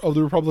part of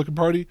the Republican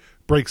Party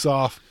breaks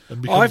off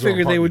and becomes. Oh, I their own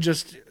figured they party. would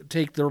just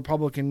take the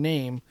Republican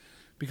name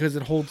because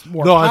it holds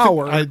more No,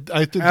 power I think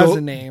as they'll,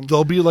 a name.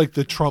 they'll be like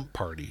the Trump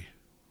Party.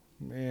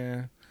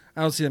 Yeah.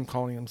 I don't see them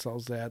calling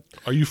themselves that.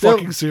 Are you They'll-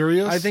 fucking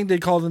serious? I think they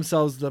call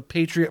themselves the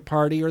Patriot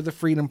Party or the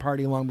Freedom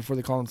Party long before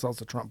they call themselves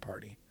the Trump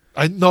Party.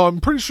 I'm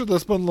pretty sure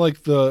that's been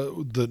like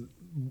the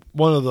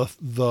one of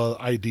the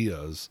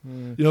ideas.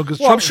 You know, because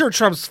Well, I'm sure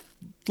Trump's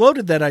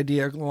floated that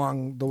idea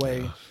along the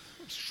way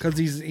because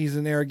he's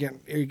an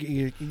arrogant,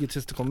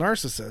 egotistical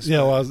narcissist.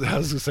 Yeah, well, I was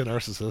going to say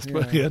narcissist,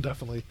 but Yeah. yeah,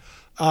 definitely.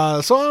 So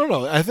I don't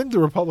know. I think the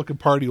Republican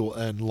Party will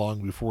end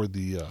long before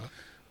the.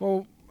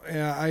 Well,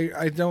 yeah,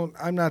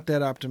 I'm not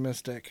that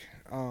optimistic.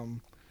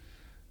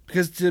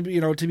 Because to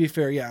be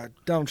fair, yeah,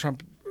 Donald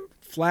Trump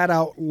flat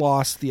out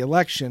lost the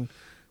election,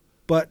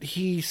 but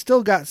he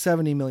still got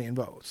 70 million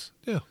votes.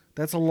 Yeah,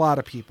 That's a lot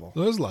of people.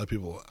 there's a lot of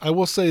people. I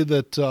will say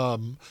that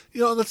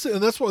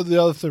that's one of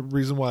the other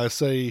reason why I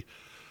say,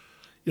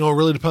 it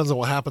really depends on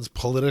what happens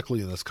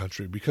politically in this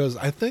country. Because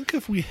I think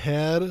if we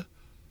had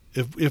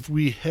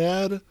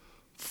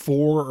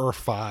 4 or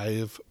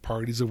 5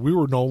 parties, if we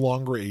were no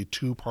longer a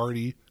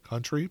 2-party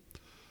country,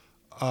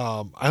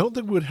 I don't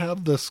think we would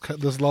have this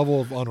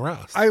level of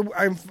unrest.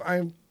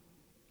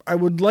 I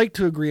would like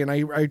to agree, and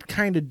I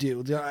kind of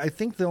do. I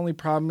think the only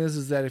problem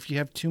is that if you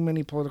have too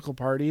many political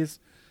parties,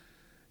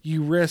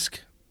 you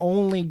risk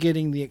only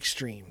getting the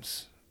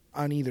extremes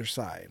on either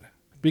side.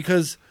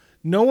 Because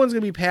no one's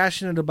going to be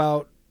passionate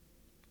about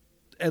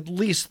at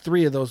least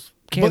 3 of those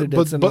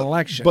candidates in an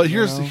election. But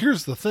you know?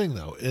 here's the thing,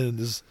 though,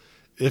 is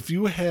if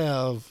you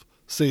have,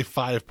 say,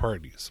 5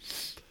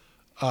 parties,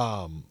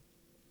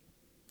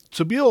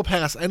 to be able to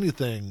pass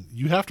anything,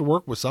 you have to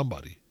work with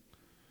somebody.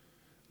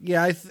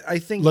 Yeah, I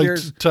think Like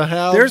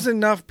there's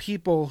enough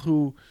people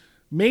who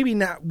maybe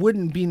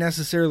wouldn't be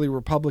necessarily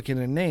Republican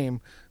in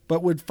name,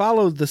 but would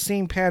follow the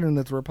same pattern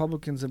that the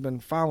Republicans have been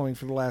following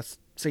for the last,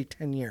 say,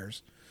 10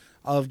 years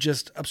of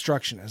just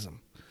obstructionism.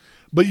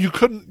 But you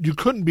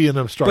couldn't be an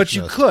obstructionist.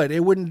 But you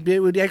could. It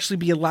would actually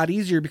be a lot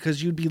easier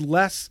because you'd be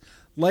less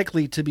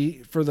likely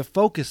for the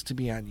focus to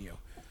be on you.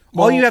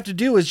 All Well- you have to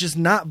do is just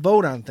not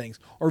vote on things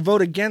or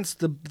vote against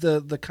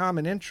the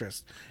common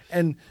interest.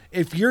 And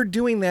if you're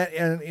doing that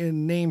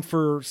in name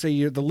for, say,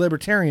 you're the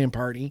Libertarian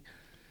Party,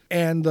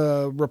 and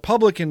the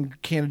Republican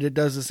candidate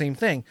does the same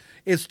thing,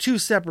 it's two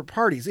separate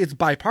parties. It's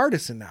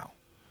bipartisan now.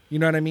 You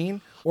know what I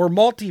mean? Or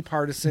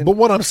multi-partisan. But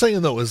what I'm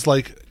saying though is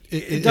like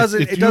It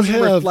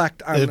doesn't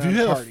reflect on if the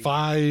you have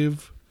party.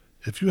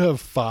 if you have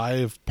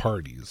 5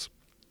 parties,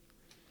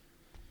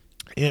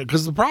 and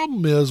because the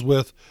problem is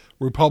with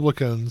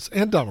Republicans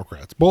and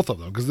Democrats, both of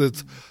them,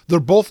 because they're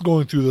both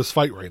going through this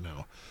fight right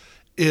now,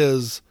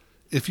 is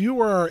if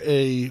you are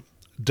a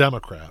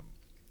Democrat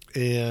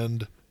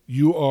and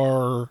you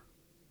are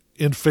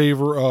in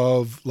favor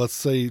of, let's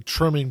say,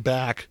 trimming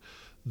back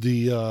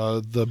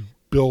the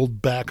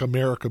Build Back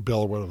America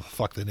bill, or whatever the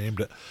fuck they named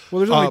it. Well,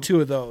 there's only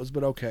 2 of those,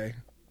 but okay.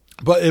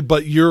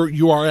 But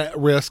you are at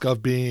risk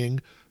of being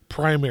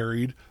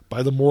primaried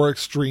by the more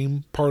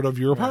extreme part of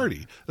your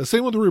party. The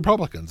same with the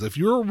Republicans. If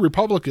you're a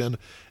Republican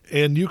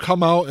and you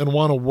come out and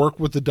want to work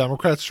with the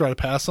Democrats to try to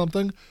pass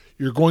something,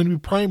 you're going to be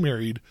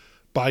primaried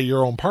by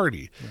your own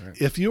party. Right.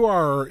 If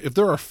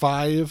there are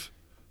 5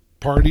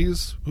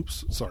 parties,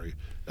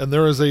 and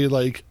there is a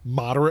like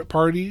moderate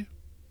party,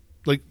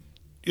 like,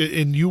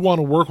 and you want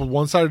to work with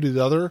one side or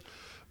the other,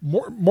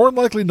 more than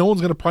likely no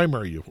one's going to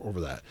primary you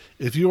over that.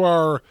 If you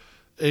are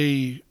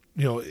a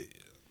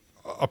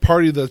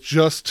party that's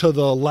just to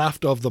the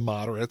left of the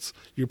moderates,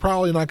 you're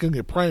probably not going to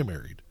get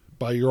primaried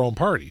by your own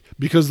party,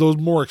 because those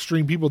more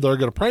extreme people that are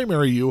going to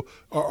primary you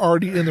are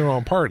already in their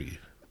own party.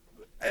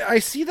 I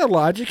see the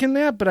logic in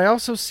that, but I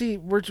also see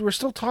we're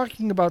still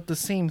talking about the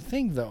same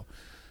thing, though.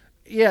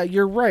 Yeah,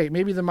 you're right.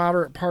 Maybe the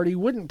moderate party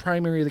wouldn't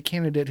primary the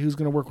candidate who's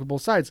going to work with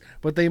both sides,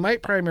 but they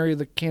might primary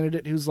the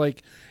candidate who's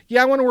like,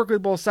 yeah, I want to work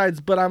with both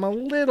sides, but I'm a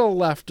little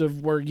left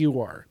of where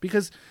you are.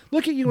 Because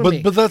look at you and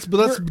me. But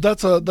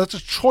that's a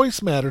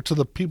choice matter to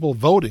the people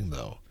voting,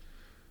 though.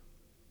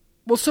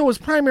 Well, so is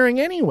primarying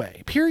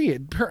anyway.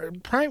 Period.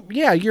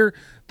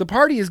 The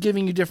party is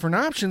giving you different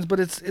options,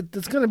 but it's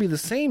going to be the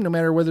same no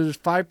matter whether there's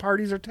 5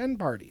 parties or 10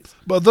 parties.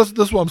 But this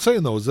is what I'm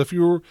saying though, is if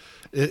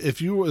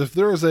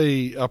there is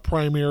a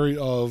primary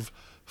of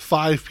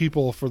 5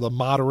 people for the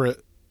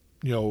moderate,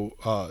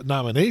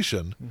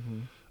 nomination,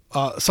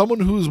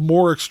 someone who's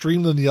more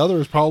extreme than the other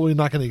is probably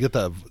not going to get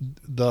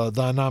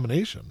the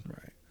nomination.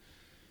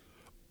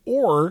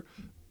 Right.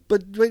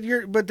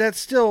 But that's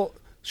still.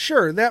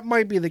 Sure, that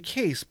might be the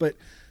case, but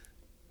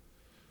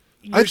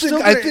I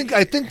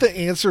think the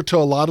answer to a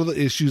lot of the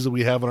issues that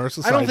we have in our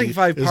society I don't think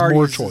 5 is parties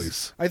more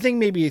choice. I think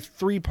maybe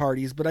 3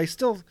 parties, but I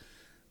still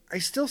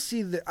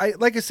see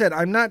that. Like I said,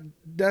 I'm not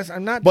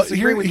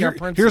disagreeing with your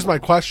principle. Here's my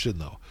question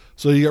though.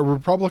 So you got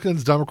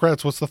Republicans,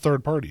 Democrats. What's the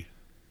third party?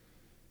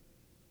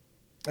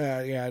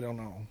 I don't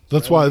know.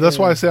 That's why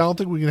I say I don't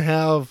think we can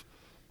have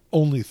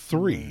only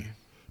 3,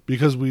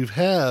 because we've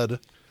had.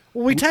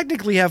 Well, we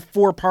technically have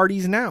 4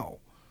 parties now.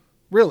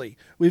 Really,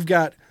 we've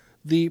got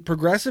the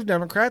progressive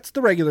Democrats,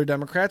 the regular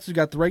Democrats, we've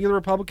got the regular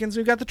Republicans,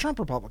 we've got the Trump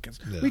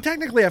Republicans. Yeah. We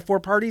technically have 4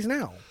 parties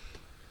now.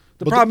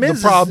 The problem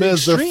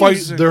is they're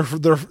fighting.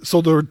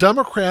 So the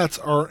Democrats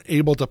are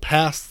able to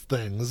pass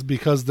things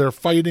because they're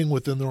fighting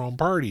within their own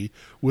party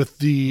with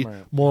the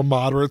more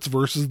moderates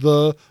versus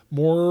the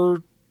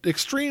more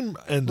extreme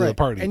end of the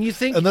party. And you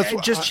think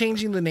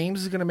changing the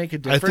names is going to make a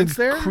difference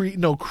there?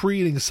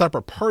 Creating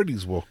separate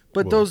parties will.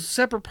 But those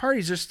separate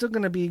parties are still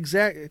going to be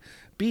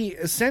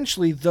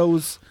essentially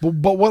those. But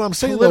what I'm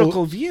saying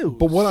political views.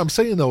 But what I'm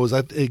saying though is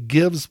that it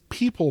gives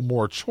people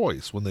more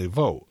choice when they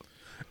vote.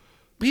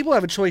 People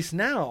have a choice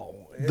now.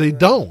 They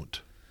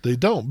don't. They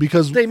don't,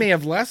 because they may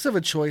have less of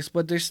a choice,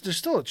 but there's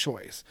still a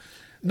choice.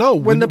 No,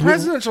 when the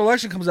presidential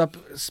election comes up,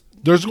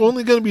 there's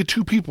only going to be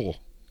 2 people.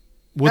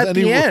 At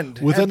the end,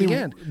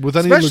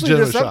 especially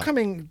this shot.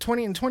 Upcoming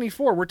 20 and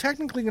 24, we're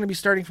technically going to be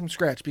starting from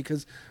scratch,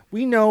 because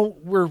we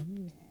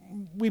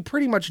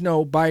pretty much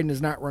know Biden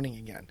is not running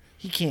again.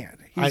 He can't.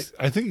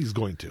 I think he's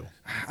going to.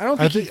 I don't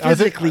think he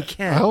physically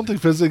can. I don't think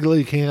physically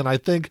he can. I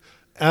think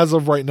as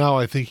of right now,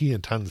 I think he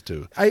intends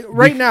to.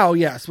 Now,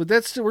 yes, but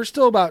we're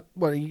still about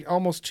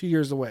almost 2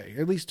 years away.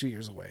 At least 2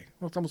 years away.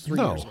 Well, it's almost 3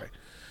 years away.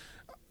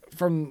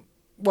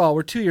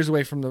 We're 2 years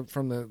away from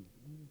the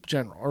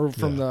general or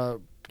from the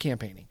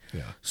campaigning.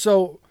 Yeah.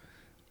 So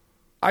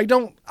I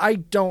don't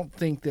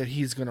think that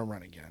he's going to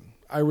run again.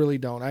 I really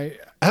don't. I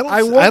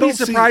won't be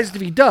surprised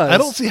if he does. I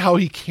don't see how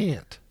he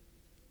can't.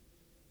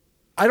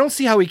 I don't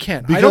see how he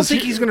can. I don't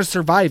think he's going to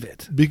survive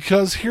it.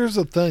 Because here's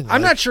the thing.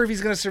 I'm not sure if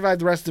he's going to survive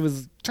the rest of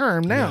his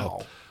term now.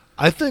 Yeah.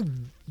 I think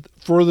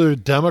for the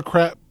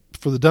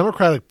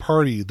Democratic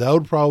Party, that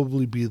would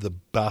probably be the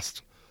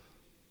best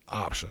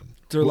option.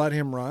 To let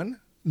him run?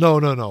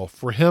 No.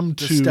 For him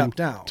to step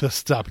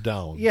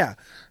down. Yeah.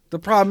 The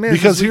problem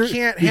is we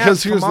can't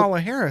have Kamala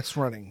Harris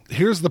running.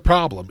 Here's the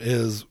problem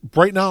is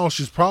right now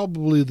she's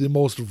probably the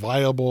most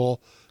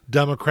viable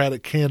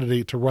Democratic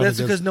candidate to run That's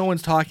against because no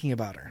one's talking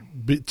about her.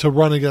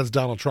 against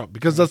Donald Trump,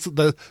 because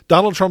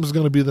Donald Trump is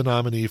going to be the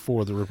nominee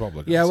for the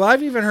Republicans. Yeah, well,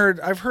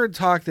 I've heard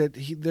talk that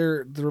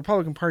the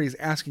Republican Party is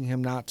asking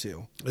him not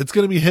to. It's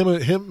going to be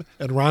him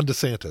and Ron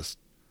DeSantis.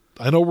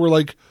 I know we're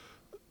like,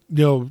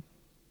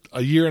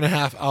 a year and a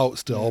half out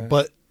still,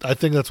 but I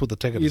think that's what the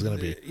ticket is going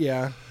to be.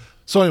 Yeah.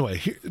 So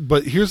anyway,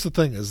 but here's the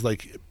thing: is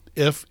like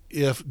if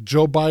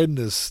Joe Biden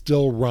is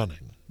still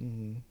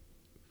running,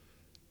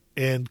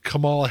 and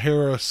Kamala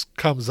Harris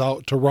comes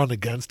out to run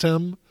against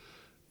him,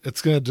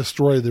 it's going to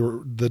destroy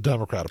the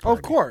Democratic Party.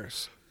 Of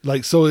course.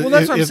 Like, so well,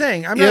 that's what I'm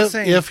saying. I'm not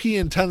saying if he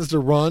intends to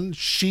run,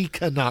 she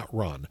cannot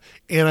run.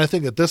 And I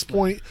think at this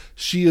point,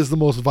 she is the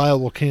most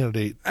viable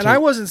candidate. And I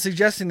wasn't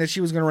suggesting that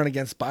she was going to run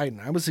against Biden.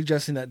 I was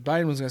suggesting that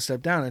Biden was going to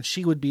step down and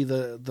she would be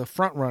the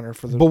front runner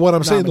for the But what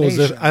I'm saying, though, is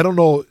nomination. I don't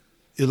know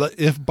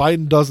if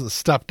Biden doesn't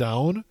step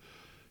down,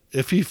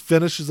 if he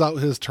finishes out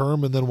his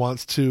term and then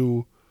wants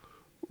to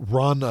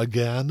run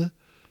again,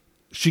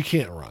 she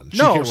can't run. She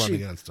can't run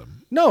against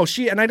him. No,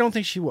 and I don't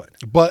think she would.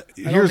 But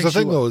here's the think she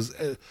thing, though, is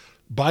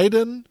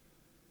Biden,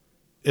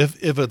 if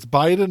it's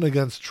Biden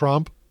against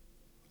Trump,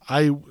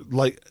 I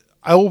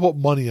will put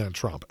money on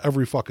Trump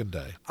every fucking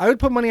day. I would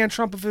put money on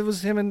Trump if it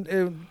was him and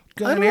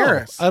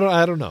Harris.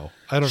 I don't know.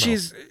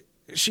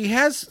 She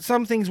has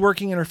some things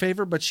working in her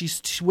favor, but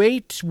she's way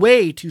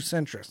too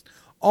centrist,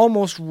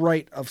 almost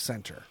right of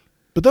center.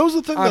 But that was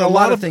the thing on that a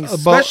lot of things,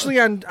 especially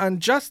on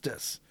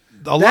justice.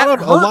 A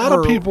lot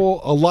of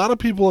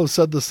people have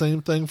said the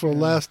same thing for the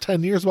last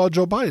 10 years about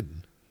Joe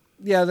Biden.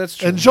 Yeah, that's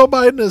true. And Joe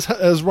Biden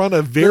has run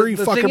a very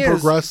The fucking thing is-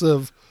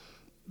 progressive.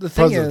 The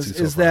thing presidency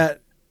so is far.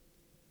 that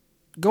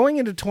going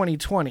into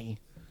 2020,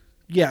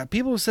 yeah,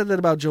 people have said that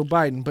about Joe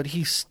Biden, but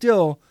he's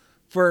still,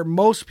 for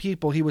most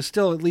people, he was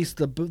still at least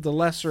the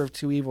lesser of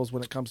two evils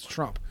when it comes to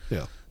Trump.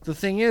 Yeah. The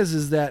thing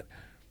is that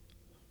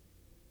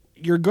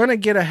you're going to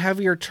get a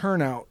heavier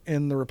turnout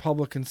in the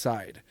Republican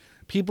side.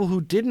 People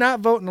who did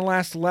not vote in the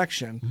last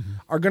election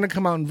are going to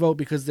come out and vote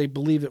because they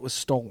believe it was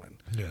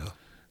stolen. Yeah.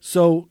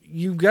 So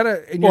you've got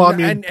to, and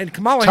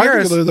Kamala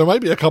technically, Harris, there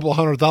might be a couple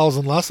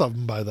 100,000 less of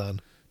them by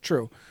then.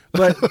 true,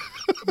 but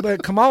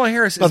Kamala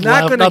Harris is Not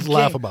not going to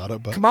laugh about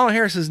it, but Kamala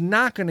Harris is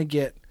not going to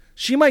get.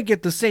 She might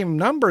get the same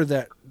number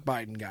that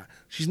Biden got.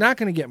 She's not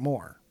going to get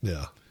more.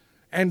 yeah.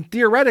 And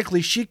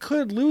theoretically, she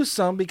could lose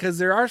some because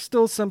there are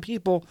still some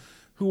people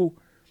who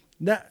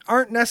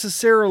aren't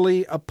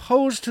necessarily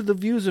opposed to the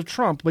views of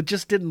Trump, but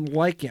just didn't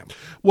like him.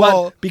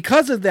 Well, but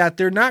because of that,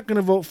 they're not going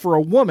to vote for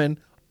a woman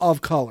of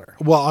color.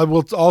 Well, I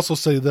will also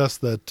say this,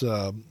 that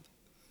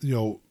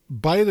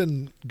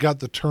Biden got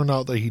the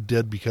turnout that he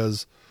did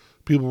because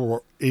people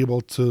were able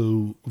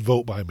to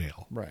vote by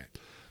mail. Right.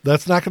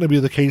 That's not going to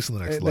be the case in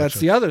the next election. That's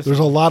the other thing. There's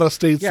a lot of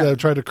states that have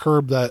tried to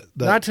curb that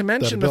Not to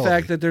mention that the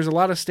fact that there's a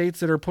lot of states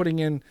that are putting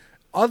in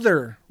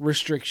other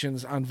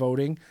restrictions on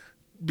voting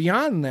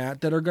beyond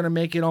that are going to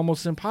make it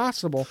almost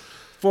impossible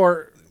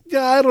for...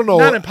 Yeah, I don't know.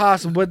 Not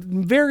impossible, but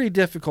very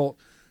difficult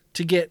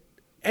to get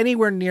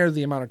anywhere near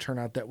the amount of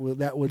turnout that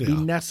would be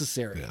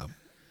necessary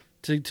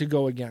to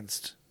go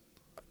against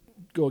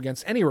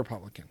any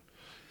Republican.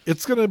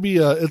 It's gonna be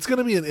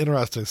an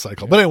interesting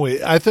cycle. But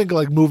anyway, I think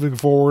like moving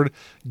forward,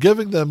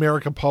 giving the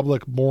American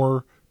public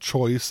more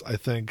choice, I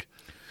think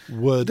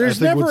would maybe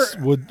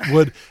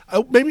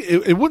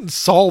it wouldn't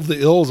solve the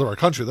ills of our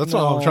country. That's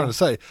not what I'm trying to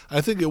say. I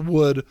think it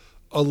would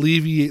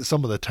alleviate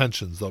some of the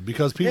tensions though,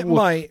 because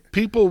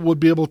people would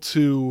be able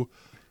to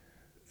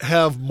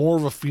have more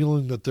of a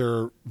feeling that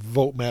their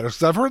vote matters.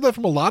 'Cause I've heard that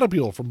from a lot of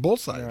people from both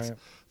sides. Right.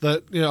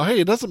 That hey,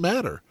 it doesn't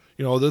matter.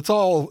 It's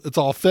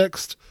all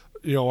fixed.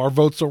 Our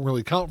votes don't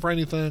really count for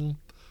anything.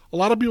 A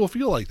lot of people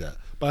feel like that.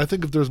 But I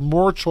think if there's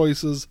more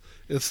choices,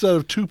 instead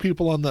of 2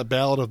 people on that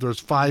ballot, if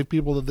there's 5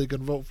 people that they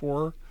can vote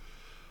for,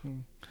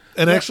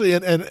 and actually,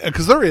 and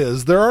because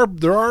there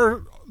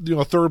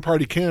are third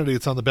party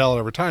candidates on the ballot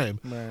every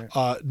time.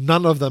 Right.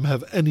 None of them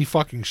have any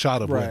fucking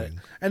shot of winning.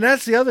 And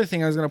that's the other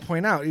thing I was going to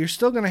point out. You're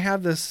still going to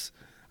have this.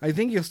 I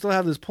think you'll still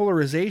have this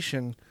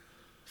polarization.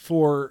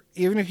 For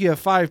even if you have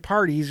 5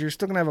 parties, you're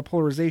still going to have a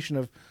polarization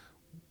of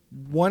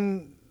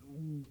one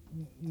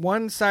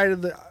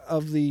side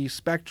of the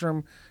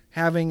spectrum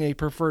having a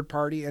preferred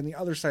party and the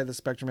other side of the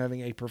spectrum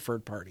having a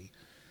preferred party,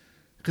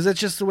 because that's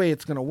just the way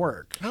it's going to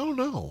work. I don't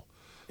know.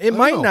 It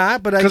might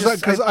not, but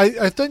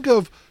I think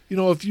of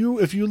if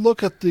you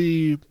looked at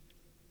the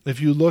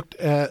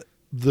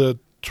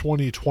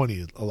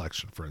 2020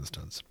 election, for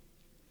instance,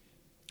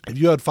 if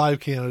you had 5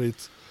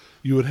 candidates,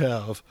 you would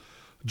have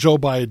Joe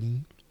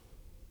Biden.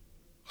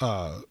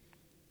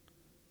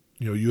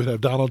 You would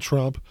have Donald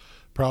Trump,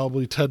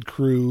 probably Ted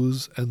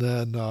Cruz, and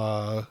then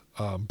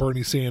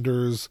Bernie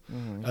Sanders,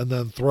 and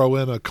then throw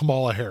in a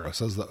Kamala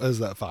Harris as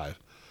that 5.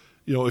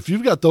 If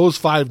you've got those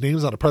 5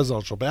 names on a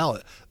presidential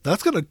ballot,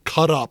 that's going to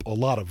cut up a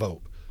lot of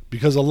vote,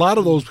 because a lot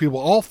of those people,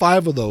 all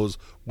 5 of those,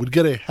 would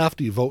get a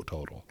hefty vote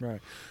total. Right.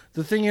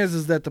 The thing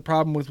is that the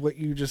problem with what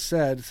you just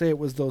said, say it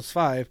was those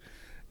 5,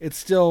 it's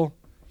still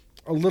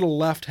a little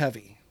left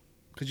heavy.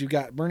 because you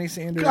got Bernie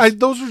Sanders.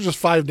 Those are just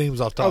 5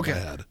 names off the top of my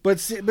head. But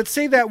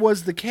say that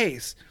was the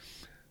case.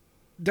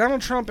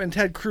 Donald Trump and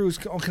Ted Cruz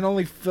can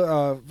only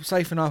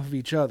siphon off of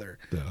each other.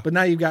 Yeah. But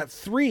now you've got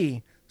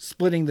 3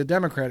 splitting the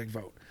Democratic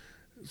vote.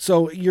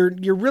 So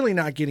you're really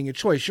not getting a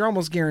choice. You're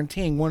almost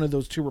guaranteeing one of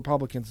those 2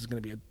 Republicans is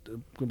going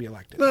to be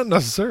elected. Not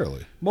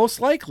necessarily.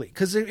 Most likely,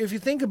 because if you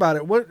think about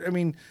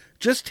it,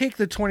 just take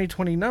the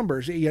 2020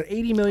 numbers. You got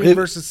 80 million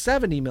versus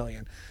 70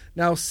 million.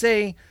 Now,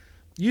 say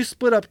you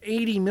split up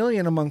 80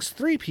 million amongst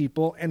 3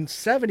 people and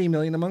 70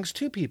 million amongst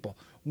 2 people.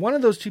 One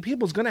of those 2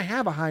 people is going to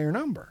have a higher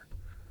number.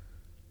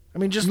 I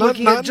mean, not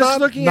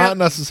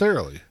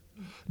necessarily.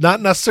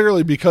 Not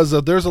necessarily, because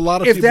there's a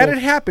lot of people. If that had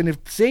happened, if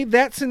say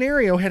that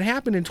scenario had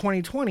happened in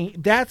 2020,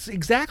 that's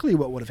exactly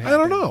what would have happened. I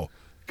don't know.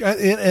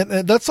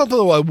 And that's something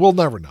that we'll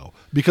never know,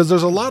 because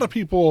there's a lot of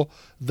people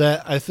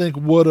that I think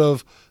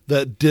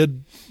that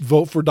did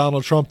vote for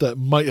Donald Trump that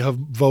might have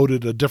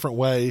voted a different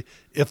way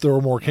if there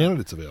were more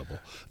candidates available.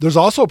 There's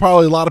also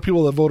probably a lot of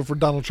people that voted for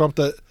Donald Trump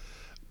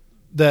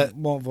that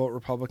won't vote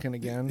Republican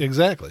again.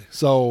 Exactly.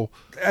 So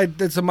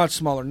it's a much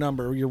smaller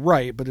number. You're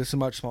right, but it's a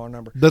much smaller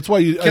number. That's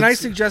why Can I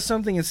suggest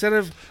something instead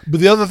of? But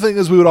the other thing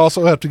is, we would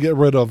also have to get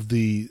rid of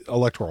the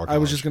electoral college. I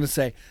was just going to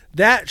say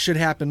that should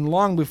happen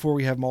long before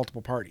we have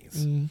multiple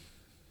parties.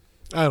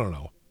 I don't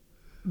know.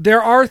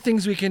 There are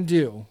things we can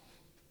do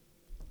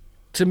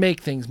to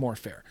make things more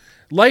fair.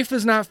 Life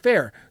is not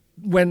fair.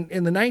 When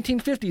in the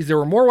 1950s there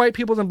were more white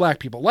people than black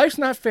people, life's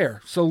not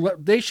fair, so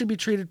they should be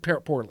treated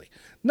poorly.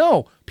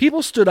 No,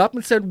 people stood up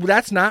and said, well,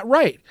 that's not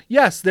right.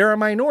 Yes, they're a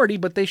minority,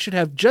 but they should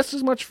have just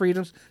as much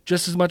freedoms,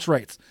 just as much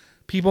rights.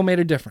 People made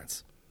a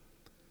difference.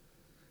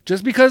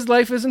 Just because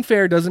life isn't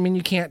fair doesn't mean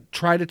you can't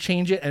try to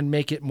change it and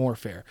make it more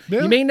fair.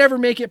 Yeah. You may never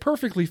make it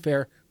perfectly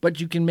fair, but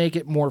you can make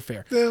it more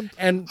fair. Yeah.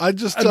 And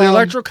the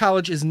electoral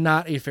college is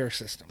not a fair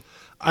system.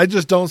 I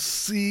just don't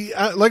see,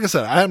 like I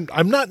said,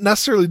 I'm not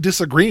necessarily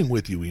disagreeing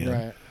with you, Ian.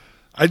 Right.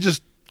 I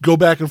just go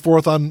back and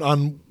forth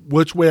on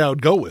which way I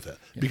would go with it.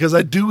 Yeah. Because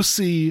I do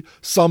see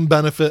some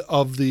benefit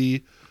of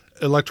the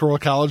electoral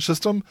college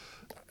system.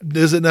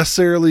 Is it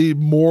necessarily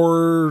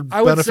more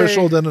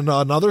beneficial than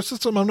another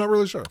system? I'm not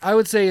really sure. I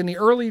would say in the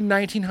early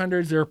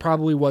 1900s, there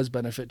probably was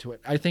benefit to it.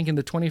 I think in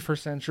the 21st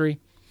century,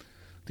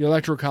 the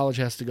electoral college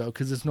has to go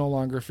because it's no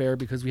longer fair,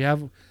 because we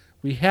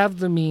have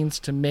the means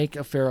to make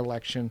a fair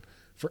election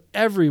for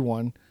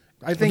everyone.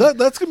 I think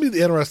that's going to be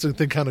the interesting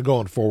thing kind of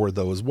going forward,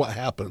 though, is what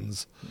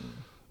happens.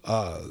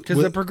 Because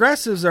the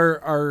progressives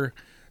are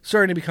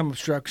starting to become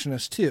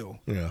obstructionists too.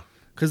 Yeah.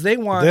 Because they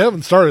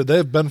haven't started.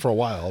 They've been for a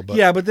while, but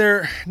yeah, but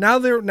now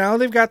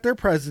they've got their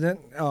president,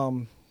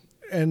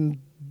 and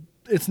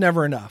it's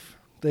never enough.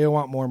 They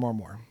want more and more and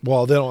more.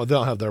 Well, they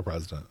don't have their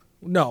president.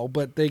 No,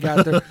 but they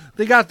got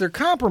their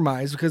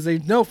compromise, because they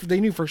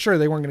knew for sure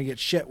they weren't going to get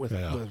shit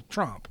with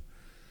Trump,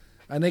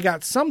 and they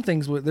got some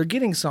things they're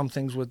getting some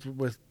things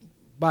with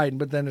Biden,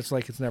 but then it's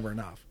like it's never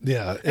enough.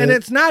 Yeah, and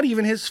it's not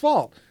even his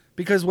fault,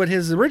 because what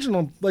his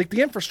original, like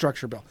the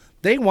infrastructure bill,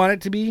 they want it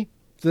to be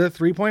the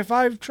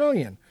 $3.5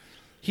 trillion.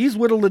 He's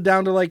whittled it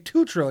down to like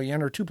 $2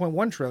 trillion or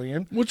 $2.1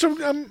 trillion, which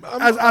I'm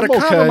out of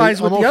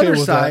compromise with the other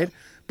side. That.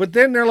 But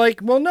then they're like,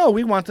 "Well, no,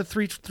 we want the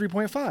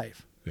 3.5."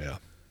 Yeah,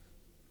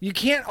 you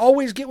can't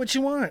always get what you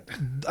want.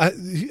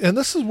 And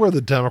this is where the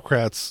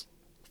Democrats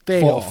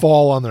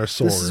fall on their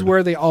sword. This is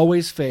where they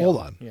always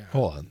fail.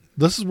 Hold on.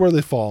 This is where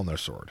they fall on their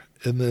sword,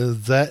 and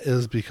that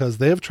is because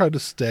they have tried to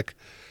stick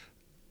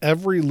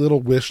every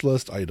little wish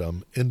list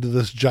item into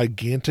this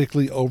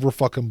gigantically over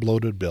fucking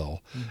bloated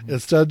bill,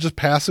 instead of just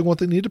passing what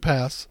they need to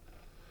pass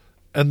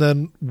and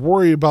then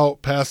worry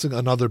about passing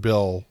another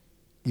bill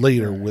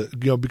later with,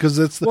 because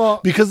it's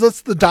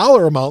the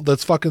dollar amount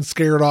that's fucking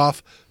scared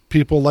off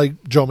people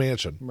like Joe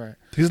Manchin. Right.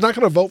 He's not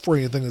going to vote for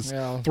anything that's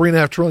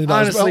 $3.5 trillion.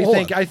 Honestly,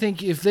 I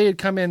think if they had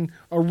come in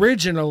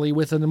originally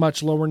with a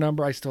much lower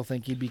number, I still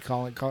think he'd be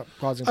causing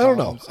problems. I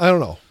don't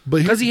know.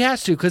 But because he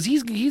has to, because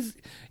he's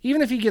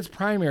even if he gets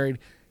primaried,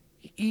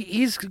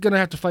 he's going to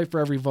have to fight for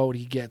every vote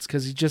he gets,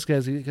 because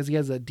he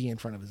has a D in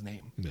front of his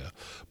name. Yeah.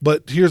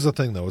 But here's the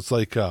thing, though. It's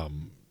like,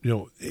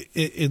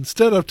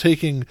 instead of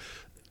taking,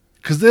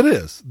 because it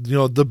is,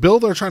 the bill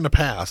they're trying to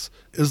pass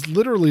is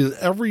literally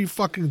every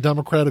fucking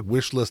Democratic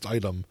wish list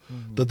item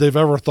that they've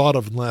ever thought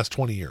of in the last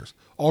 20 years,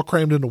 all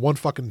crammed into one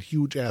fucking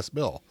huge ass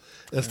bill.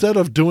 Instead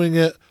of doing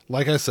it,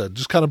 like I said,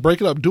 just kind of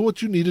break it up, do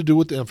what you need to do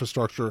with the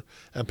infrastructure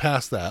and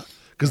pass that,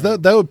 because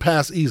that would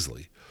pass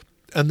easily.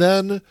 And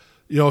then,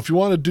 if you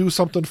want to do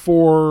something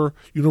for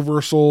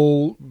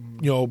universal,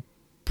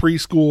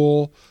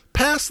 preschool,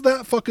 pass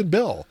that fucking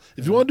bill.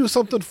 If you want to do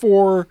something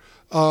for,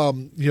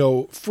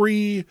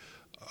 free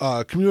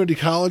community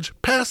college,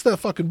 pass that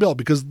fucking bill,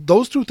 because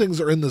those two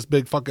things are in this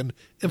big fucking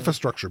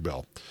infrastructure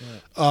bill.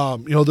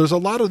 Right. There's a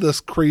lot of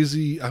this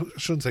crazy, I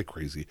shouldn't say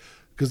crazy,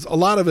 because a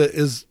lot of it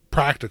is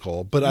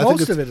practical, but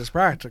most of it is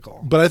practical.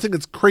 But I think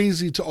it's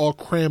crazy to all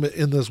cram it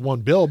in this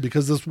one bill,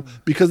 because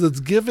it's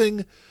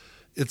giving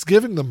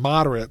the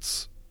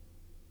moderates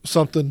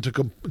something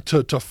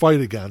to fight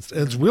against,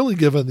 and it's really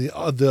given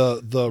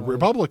the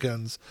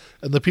Republicans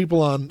and the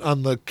people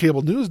on the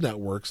cable news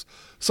networks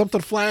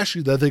something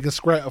flashy that they can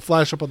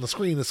flash up on the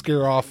screen and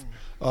scare off,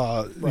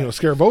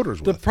 scare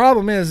voters with. The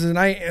problem is, and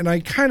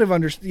I kind of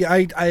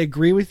understand. I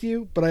agree with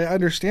you, but I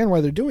understand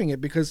why they're doing it,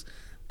 because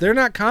they're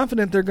not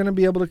confident they're going to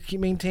be able to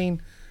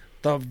maintain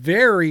the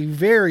very,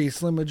 very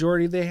slim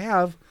majority they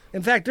have.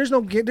 In fact, there's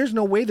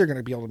no way they're going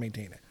to be able to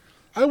maintain it.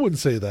 I wouldn't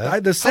say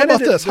that. The Senate,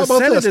 How about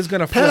this? is going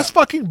to pass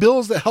fucking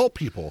bills that help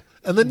people,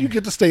 and then you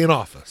get to stay in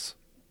office.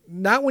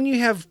 Not when you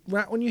have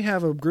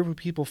a group of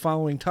people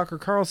following Tucker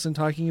Carlson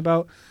talking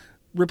about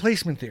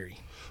replacement theory.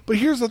 But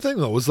here's the thing,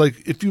 though: is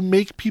like if you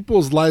make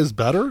people's lives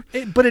better,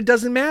 but it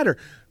doesn't matter.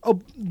 Oh,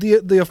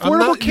 the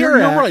Affordable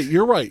Care Act.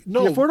 You're right.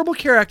 No, the Affordable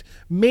Care Act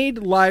made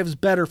lives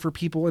better for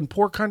people in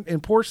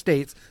poor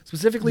states,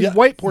 specifically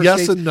white poor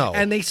states. Yes and no.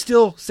 And they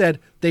still said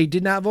they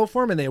did not vote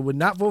for him, and they would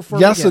not vote for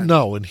him. Yes again. and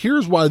no. And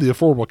here's why the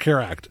Affordable Care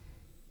Act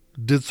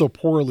did so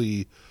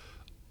poorly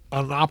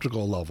on an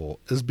optical level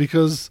is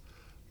because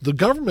the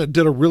government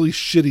did a really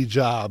shitty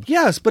job.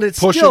 Yes, but it's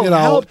pushing still it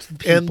out, helped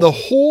people. And the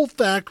whole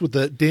fact with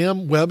that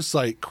damn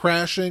website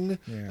crashing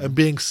and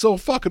being so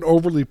fucking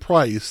overly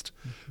priced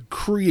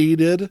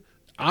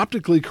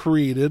optically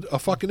created a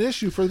fucking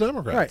issue for the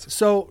Democrats. Right.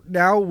 So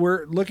now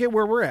look at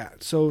where we're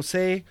at. So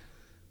say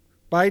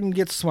Biden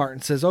gets smart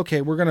and says,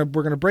 okay, we're gonna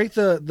break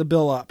the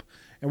bill up,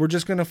 and we're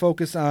just gonna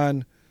focus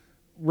on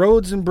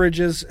roads and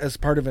bridges as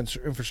part of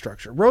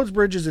infrastructure. Roads,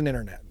 bridges, and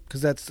internet,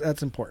 because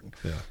that's important.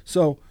 Yeah.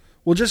 So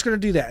we're just gonna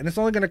do that, and it's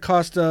only gonna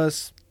cost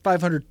us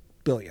 $500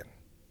 billion.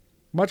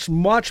 Much,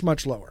 much,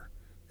 much lower.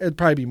 It'd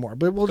probably be more,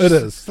 but we'll just...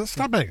 It is.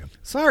 Stop banging.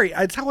 Sorry,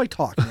 it's how I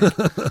talk.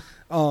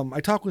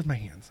 I talk with my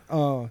hands.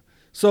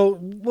 So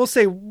we'll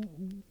say we'll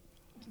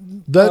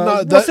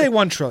say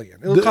 $1 trillion.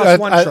 It'll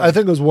cost $1 trillion. I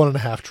think it was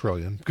 $1.5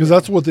 trillion because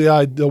that's what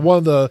one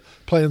of the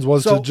plans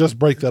was to just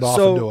break that off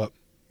and do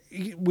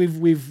it.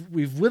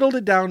 We've whittled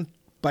it down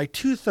by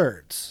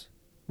 2/3,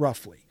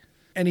 roughly,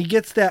 and he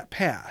gets that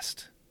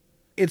passed.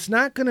 It's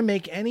not going to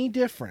make any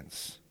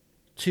difference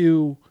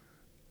to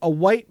a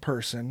white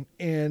person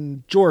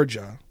in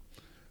Georgia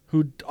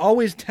who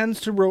always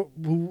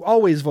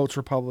votes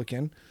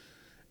Republican,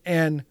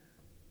 and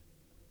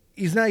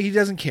he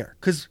doesn't care.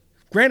 Because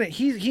granted,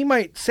 he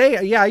might say,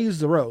 yeah, I use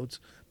the roads,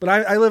 but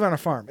I live on a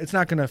farm. It's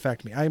not going to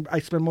affect me. I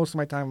spend most of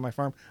my time on my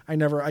farm. I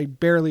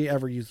barely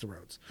ever use the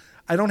roads.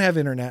 I don't have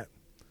internet.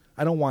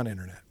 I don't want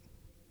internet.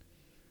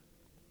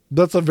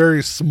 That's a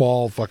very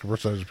small fucking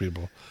percentage of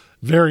people.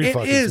 Very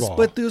fucking small. It is,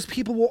 but those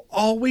people will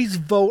always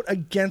vote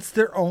against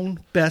their own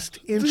best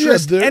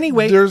interest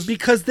anyway,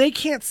 because they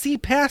can't see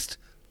past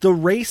the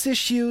race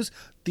issues,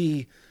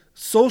 the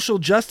social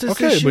justice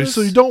issues. Okay, but so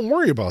you don't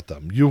worry about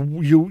them.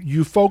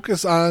 You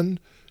focus on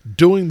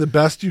doing the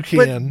best you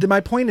can. But my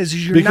point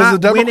is you're because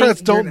not the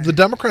Democrats winning. The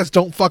Democrats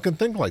don't fucking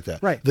think like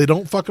that. Right. They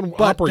don't fucking operate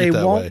that way. But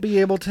they won't be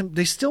able to.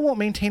 They still won't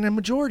maintain a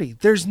majority.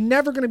 There's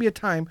never going to be a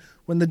time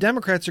when the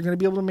Democrats are going to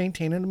be able to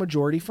maintain a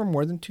majority for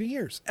more than 2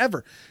 years,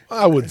 ever.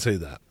 I wouldn't say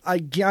that.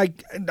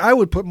 I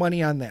would put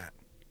money on that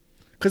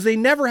because they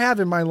never have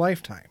in my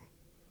lifetime.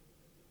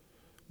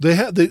 They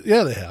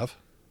have.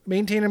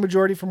 Maintain a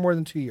majority for more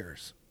than 2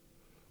 years.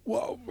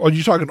 Well, are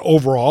you talking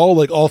overall,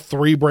 like all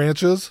three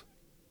branches?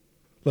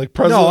 Like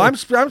president?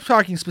 No, I'm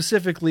talking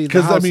specifically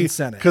the House and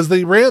Senate. Because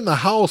they ran the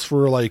House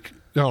for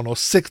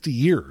 60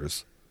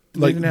 years.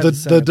 Like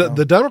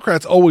the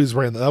Democrats always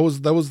ran that.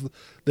 That was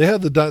they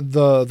had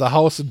the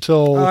House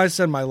until I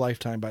said my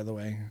lifetime, by the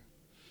way.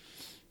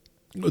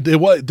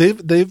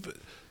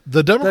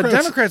 The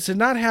Democrats did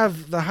not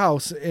have the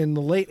House in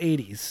the late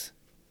 80s.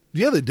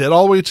 Yeah, they did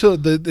all the way till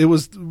it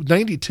was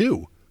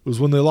 92. It was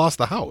when they lost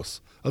the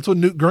House. That's when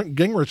Newt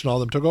Gingrich and all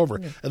them took over.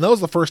 Yeah. And that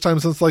was the first time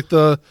since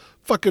the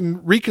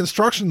fucking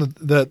Reconstruction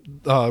that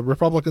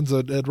Republicans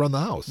had run the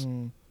House.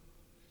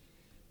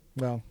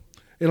 Well,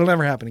 it'll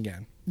never happen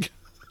again.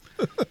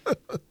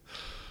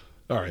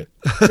 All right.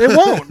 It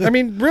won't. I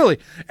mean, really.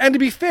 And to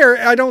be fair,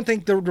 I don't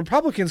think the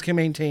Republicans can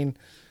maintain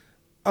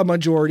a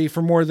majority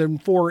for more than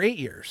 4 or 8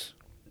 years.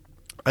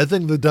 I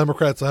think the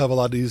Democrats will have a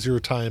lot easier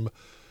time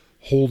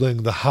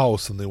holding the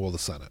House than they will the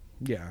Senate.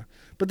 Yeah.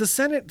 But the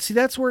Senate, see,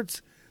 that's where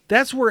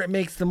it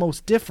makes the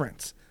most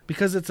difference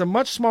because it's a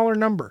much smaller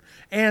number.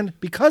 And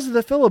because of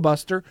the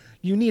filibuster,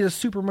 you need a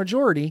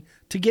supermajority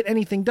to get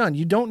anything done.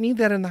 You don't need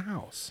that in the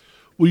House.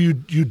 Well, you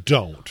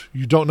don't.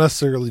 You don't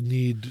necessarily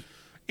need.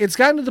 It's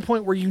gotten to the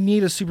point where you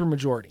need a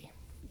supermajority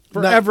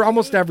for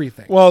almost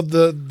everything. Well,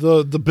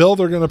 the bill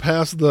they're going to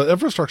pass, the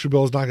infrastructure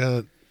bill, is not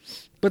going to.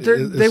 But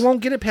they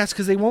won't get it passed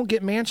because they won't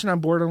get Manchin on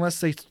board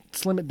unless they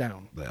slim it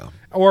down. Yeah.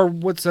 Or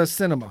what's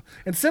Sinema.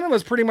 And Sinema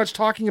is pretty much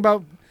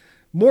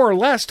more or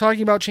less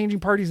talking about changing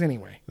parties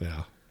anyway.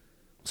 Yeah.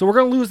 So we're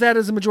going to lose that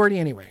as a majority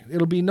anyway.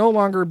 It'll be no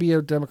longer be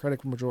a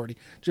Democratic majority,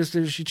 just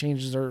if she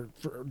changes her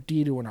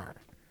D to an R.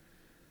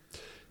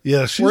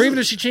 Yeah. Or even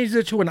if she changes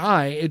it to an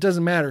I, it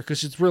doesn't matter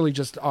because it's really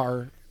just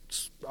R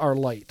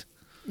light.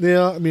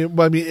 Yeah. I mean,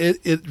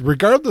 it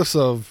regardless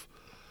of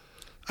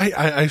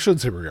I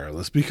shouldn't say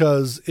regardless,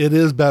 because it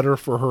is better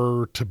for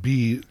her to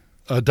be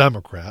a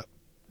Democrat,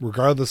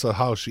 regardless of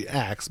how she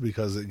acts,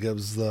 because it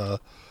gives the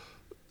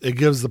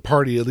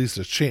party at least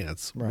a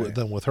chance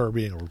than with her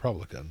being a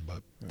Republican.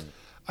 But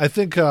I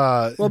think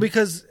well,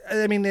 because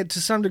I mean,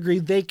 to some degree,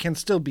 they can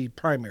still be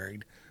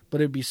primaried,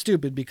 but it'd be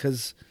stupid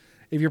because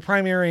if you're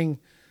primarying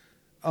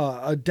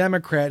a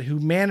Democrat who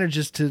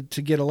manages to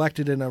get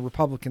elected in a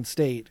Republican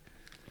state,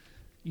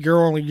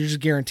 you're just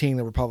guaranteeing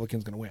the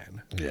Republican's going to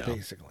win. Yeah.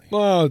 Basically.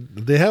 Well,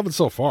 they haven't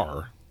so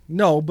far.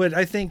 No, but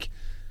I think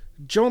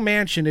Joe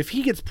Manchin, if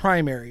he gets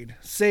primaried,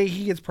 say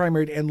he gets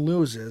primaried and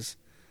loses,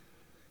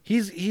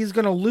 he's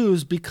going to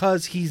lose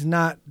because he's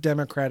not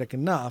Democratic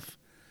enough.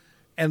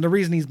 And the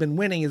reason he's been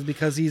winning is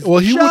because he's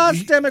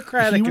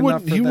Democratic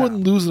enough for He them.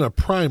 wouldn't lose in a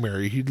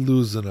primary. He'd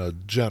lose in a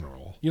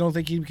general. You don't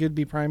think he could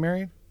be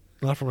primaried?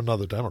 Not from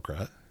another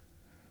Democrat.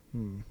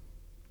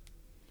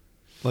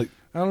 Like,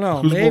 I don't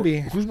know. Maybe.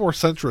 Who's more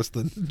centrist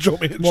than Joe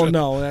Manchin? Well,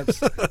 no,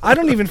 I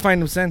don't even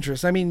find him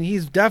centrist. I mean,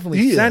 he's definitely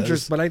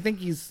centrist, but I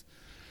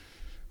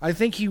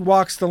think he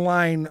walks the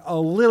line a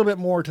little bit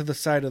more to the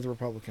side of the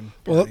Republican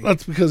Party. Well,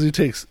 that's because he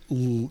takes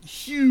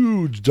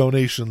huge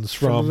donations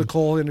from the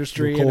coal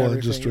industry. Yeah.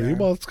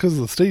 Well, it's because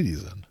of the state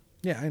he's in.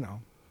 Yeah, I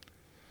know.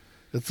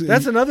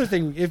 That's another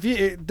thing.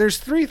 There's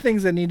three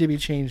things that need to be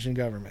changed in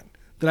government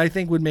that I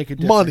think would make a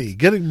difference.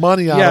 Getting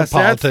money out of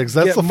politics.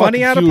 That's the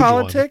money out of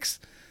politics.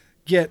 One.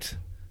 Get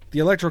the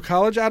Electoral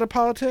College out of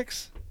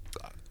politics.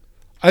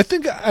 I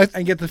think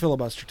and get the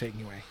filibuster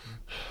taken away.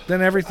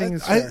 Then everything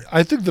is fair.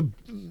 I think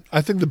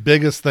the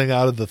biggest thing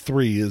out of the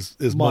three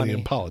is money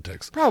in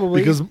politics.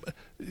 Probably because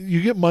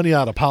you get money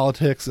out of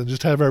politics and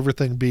just have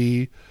everything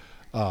be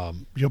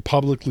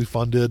publicly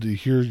funded.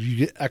 You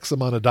get X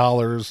amount of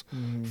dollars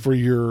for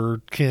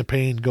your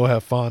campaign. Go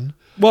have fun.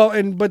 Well,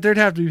 but there'd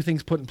have to be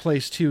things put in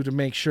place too to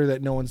make sure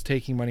that no one's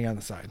taking money on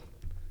the side.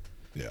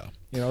 Yeah.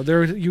 There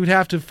would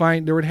have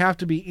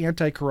to be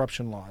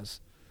anti-corruption laws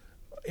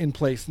in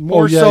place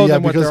more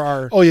than what there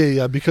are. Oh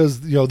yeah, because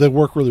they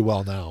work really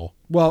well now.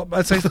 Well,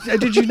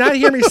 did you not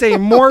hear me say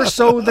more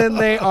so than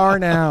they are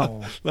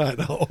now? I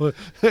know,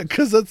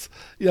 because that's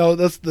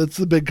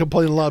the big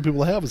complaint a lot of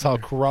people have is how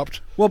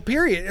corrupt. Well,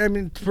 period. I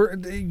mean,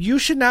 you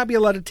should not be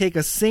allowed to take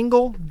a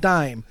single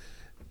dime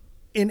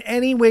in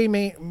any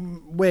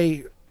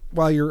way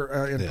while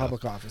you're in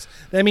public office.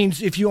 That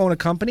means if you own a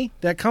company,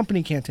 that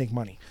company can't take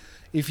money.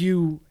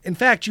 In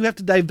fact, you have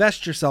to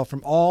divest yourself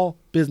from all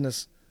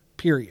business,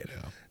 period.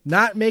 Yeah.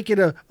 Not make it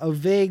a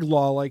vague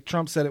law like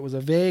Trump said it was a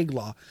vague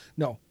law.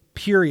 No,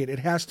 period. It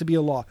has to be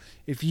a law.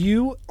 If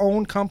you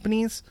own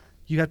companies,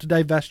 you have to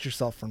divest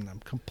yourself from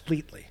them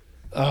completely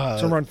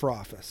to run for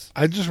office.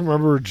 I just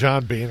remember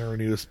John Boehner,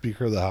 when he was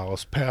Speaker of the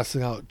House,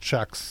 passing out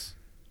checks.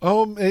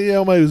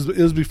 It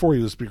was before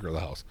he was Speaker of the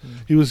House.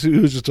 He was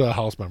just a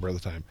House member at the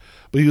time.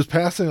 But he was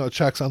passing out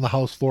checks on the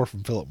House floor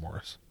from Philip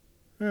Morris.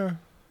 Yeah.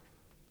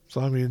 So,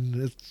 I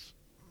mean,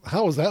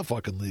 how is that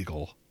fucking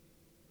legal?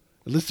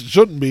 At least it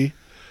shouldn't be.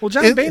 Well,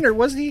 John Boehner,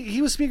 wasn't he?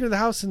 He was Speaker of the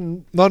House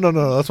in... No.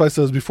 That's why I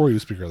said it was before he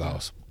was Speaker of the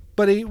House.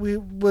 But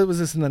what was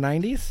this, in the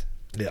 90s?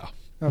 Yeah.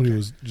 Okay. He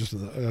was just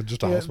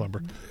a House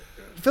member.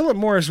 Philip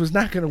Morris was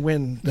not going to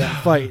win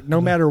that fight,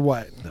 no matter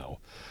what. No.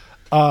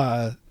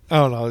 I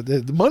don't know.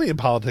 The money in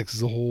politics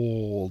is a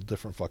whole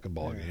different fucking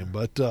ballgame.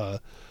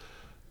 But...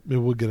 maybe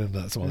we'll get into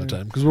that some other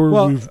time because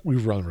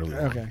we've run really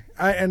long. Okay.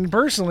 And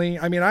personally,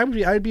 I mean,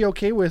 I'd be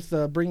okay with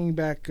bringing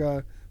back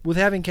with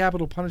having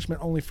capital punishment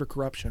only for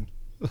corruption.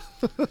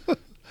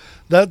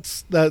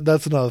 That's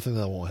another thing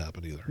that won't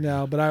happen either.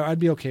 No, but I'd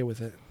be okay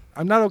with it.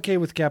 I'm not okay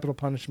with capital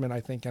punishment. I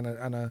think on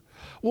a.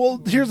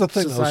 Well, here's the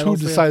thing: though, who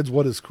decides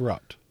what is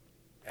corrupt?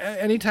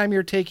 Anytime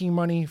you're taking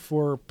money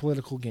for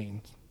political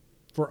gain,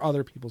 for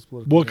other people's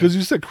political. Well, because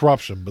you said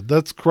corruption,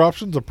 but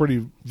corruption's a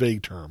pretty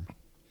vague term.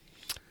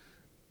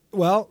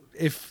 Well,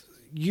 if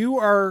you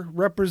are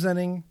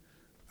representing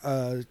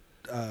a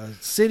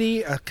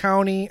city, a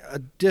county, a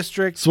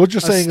district, so what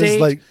you're saying state,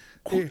 is like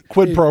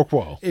quid pro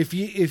quo. If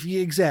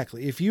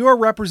you are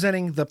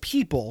representing the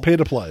people, pay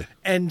to play,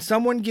 and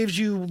someone gives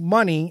you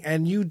money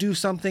and you do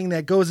something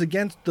that goes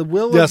against the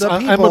will of the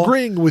people, I'm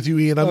agreeing with you,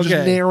 Ian. I'm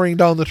just narrowing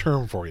down the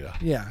term for you.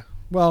 Yeah.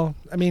 Well,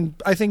 I mean,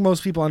 I think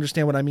most people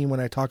understand what I mean when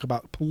I talk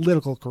about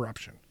political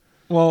corruption.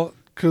 Well,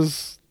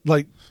 because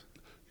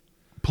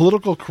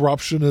political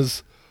corruption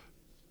is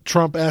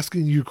Trump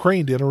asking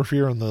Ukraine to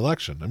interfere in the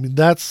election. I mean,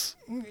 that's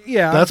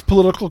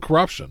political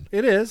corruption.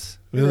 It is.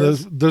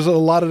 There's a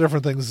lot of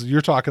different things you're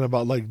talking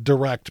about, like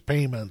direct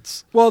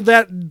payments. Well,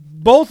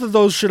 both of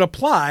those should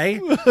apply.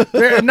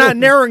 They're not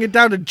narrowing it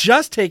down to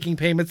just taking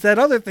payments. That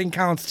other thing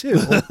counts too.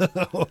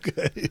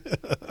 Okay.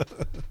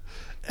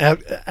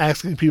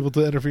 Asking people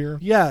to interfere.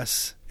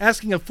 Yes,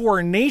 asking a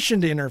foreign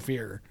nation to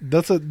interfere.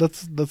 That's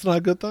not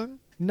a good thing.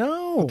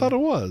 No, I thought it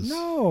was.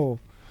 No.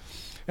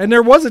 And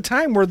there was a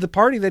time where the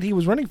party that he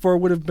was running for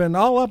would have been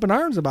all up in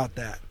arms about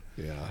that.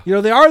 Yeah.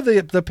 They are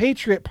the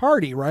Patriot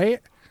Party,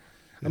 right?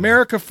 Yeah.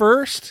 America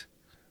first,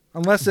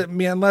 unless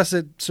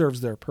it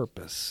serves their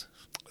purpose.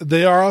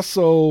 They are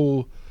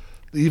also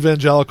the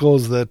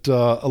evangelicals that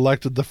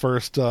elected the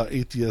first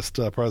atheist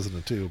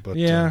president too. But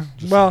Yeah.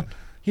 just Well, saying.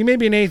 he may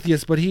be an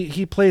atheist, but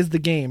he plays the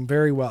game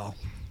very well.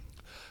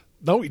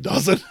 No, he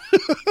doesn't.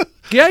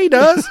 Yeah, he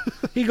does.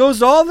 He goes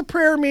to all the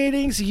prayer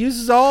meetings. He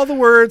uses all the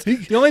words.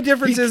 The only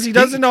difference is he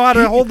doesn't know how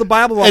to hold the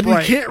Bible And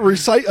upright. he can't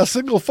recite a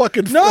single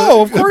fucking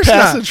No, of course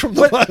passage not. from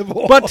the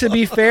Bible. But to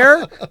be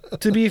fair,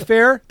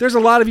 there's a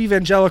lot of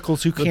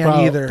evangelicals who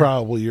can't either.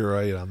 Probably you're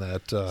right on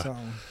that. So-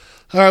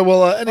 All right,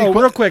 well,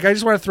 real quick, I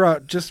just want to throw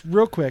out, just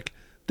real quick,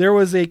 there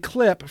was a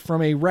clip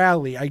from a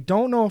rally. I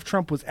don't know if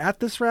Trump was at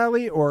this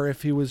rally or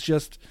if he was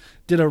just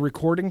did a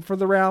recording for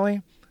the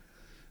rally,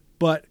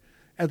 but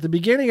at the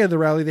beginning of the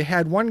rally, they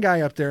had one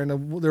guy up there,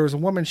 and there was a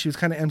woman. She was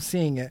kind of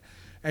emceeing it,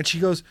 and she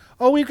goes,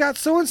 "Oh, we've got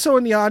so and so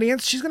in the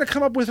audience. She's going to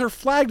come up with her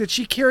flag that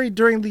she carried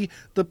during the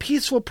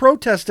peaceful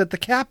protest at the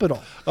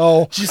Capitol."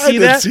 Oh, did you I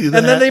did see that.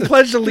 And then they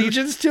pledged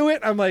allegiance to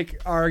it. I'm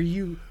like, "Are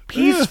you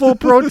peaceful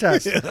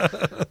protest?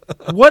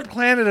 What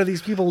planet are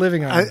these people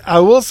living on?"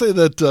 I will say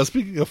that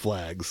speaking of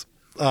flags,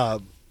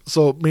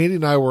 so Mandy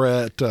and I were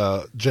at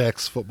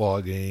Jack's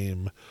football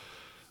game.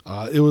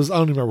 It was, I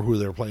don't even remember who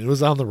they were playing. It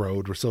was on the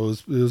road, so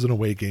it was an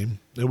away game,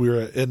 and we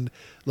were in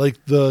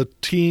like the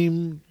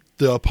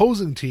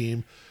opposing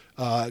team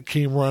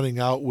came running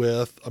out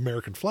with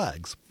American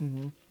flags,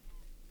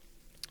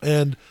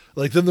 and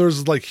like then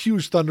there's like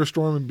huge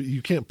thunderstorm, and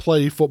you can't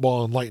play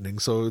football and lightning,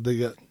 so they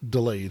got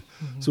delayed.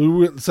 So we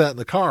went and sat in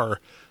the car,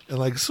 and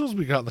like as soon as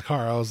we got in the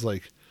car, I was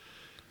like,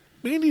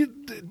 "Mandy,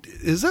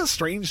 is that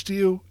strange to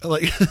you?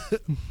 Like,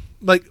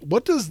 like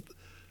what does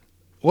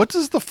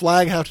the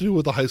flag have to do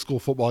with the high school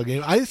football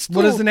game?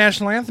 What does the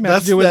national anthem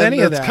have to do with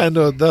any of that?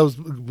 That was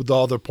the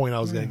other point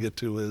I was going to get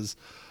to is,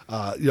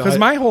 because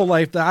my whole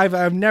life,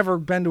 I've never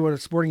been to a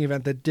sporting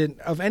event that didn't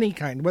of any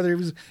kind, whether it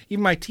was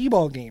even my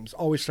t-ball games,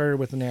 always started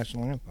with the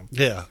national anthem.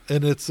 Yeah,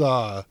 and it's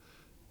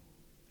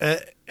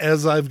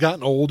as I've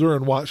gotten older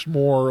and watched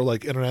more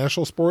like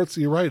international sports,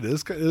 you're right, it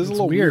is a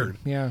little weird.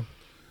 Yeah,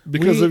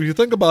 Because if you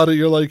think about it,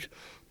 you're like,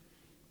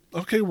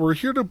 okay, we're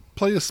here to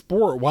play a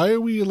sport. Why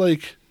are we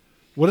like?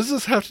 What does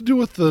this have to do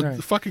with the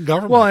fucking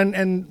government? Well,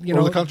 and you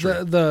know the country?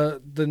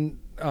 the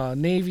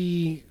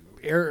Navy,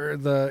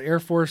 the Air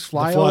Force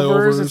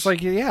flyovers. It's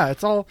like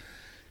it's all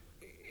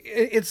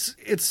it's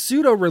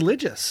pseudo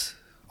religious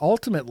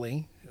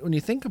ultimately when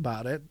you think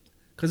about it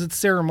because it's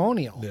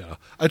ceremonial. Yeah,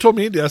 I told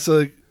Mandy, I said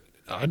like,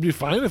 I'd be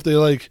fine if they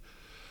like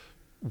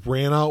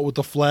ran out with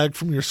the flag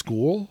from your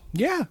school.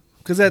 Yeah.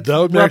 Because that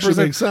would actually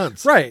make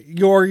sense, right?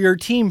 Your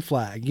team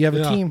flag. You have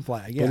a team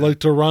flag. Yeah, but like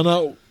to run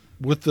out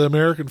with the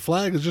American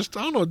flag is just,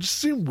 I don't know, it just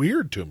seemed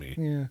weird to me.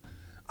 Yeah.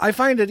 I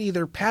find it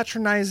either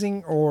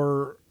patronizing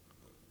or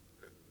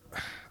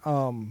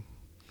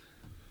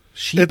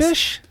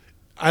sheepish.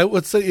 I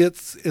would say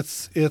it's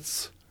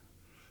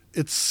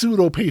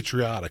pseudo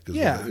patriotic.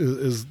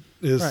 Is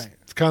right.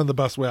 It's kind of the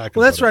best way I can.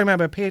 Well, that's put what I meant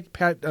by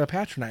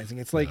patronizing.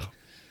 It's like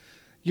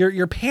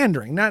you're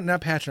pandering, not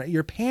patronizing.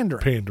 You're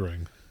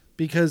pandering.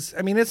 Because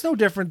I mean, it's no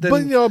different than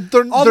but,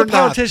 all the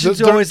politicians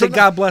who always say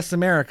 "God bless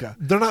America."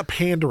 They're not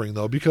pandering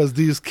though, because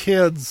these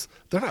kids,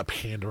 they're not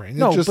pandering.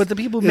 No, but the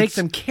people who make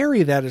them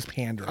carry that as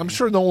pandering. I'm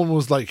sure no one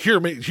was like,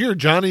 "Here,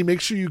 Johnny, make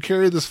sure you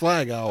carry this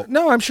flag out."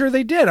 No, I'm sure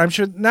they did. I'm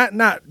sure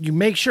not. You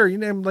make sure. You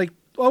know, like,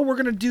 oh, we're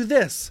gonna do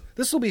this.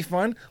 This will be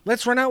fun.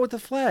 Let's run out with the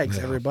flags,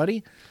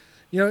 everybody.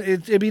 You know,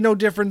 it'd be no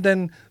different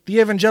than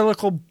the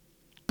evangelical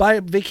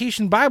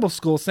Vacation Bible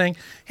School saying,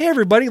 "Hey,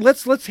 everybody,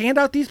 let's hand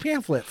out these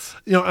pamphlets."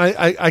 You know,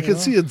 I can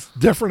see it's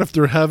different if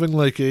they're having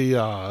like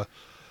a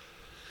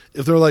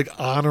if they're like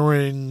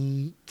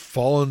honoring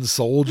fallen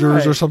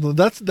soldiers or something.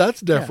 That's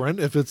different.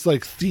 If it's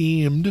like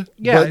themed,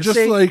 but just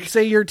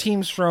say your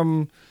team's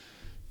from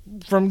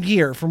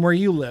here, from where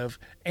you live,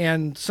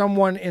 and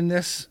someone in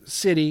this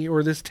city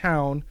or this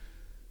town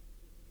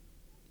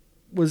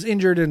was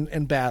injured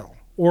in battle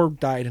or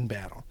died in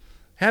battle,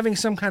 having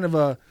some kind of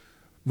a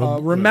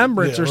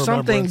remembrance or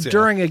something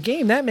during a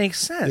game, that makes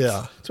sense.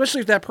 Yeah.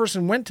 Especially if that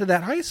person went to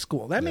that high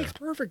school. That makes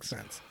perfect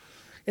sense.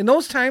 In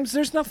those times,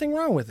 there's nothing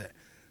wrong with it.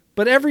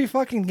 But every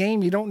fucking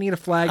game, you don't need a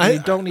flag. And you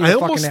don't need a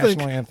fucking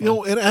national anthem. You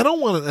know, and I don't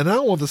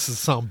want this to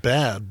sound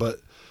bad, but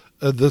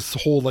this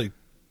whole like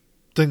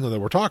thing that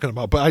we're talking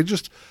about. But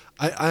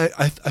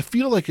I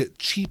feel like it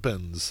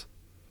cheapens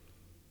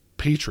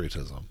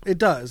patriotism. It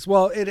does.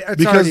 Well,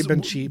 it's already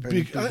been cheap.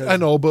 I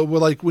know, but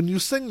like when you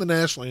sing the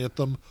national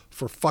anthem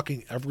for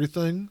fucking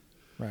everything,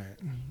 right?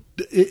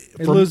 It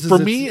loses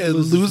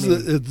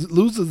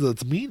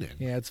its meaning.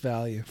 Yeah, its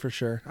value for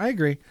sure. I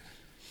agree.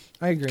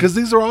 Because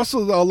these are also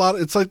a lot.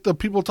 It's like the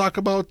people talk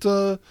about,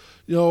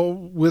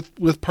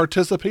 with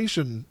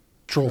participation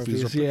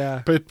trophies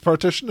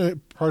or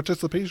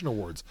participation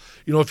awards.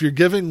 You know, if you're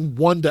giving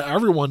one to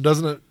everyone,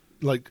 doesn't it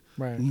like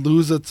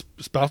lose its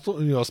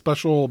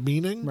special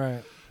meaning?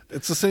 Right.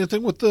 It's the same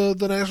thing with the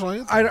national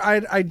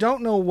anthem. I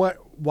don't know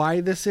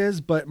why this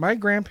is, but my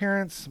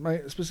grandparents,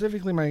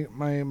 specifically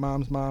my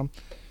mom's mom.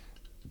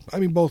 I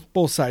mean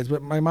both sides,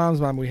 but my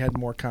mom's mom, we had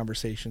more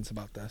conversations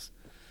about this.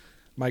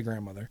 My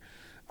grandmother.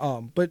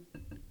 But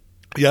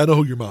Yeah, I know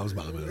who your mom's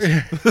mom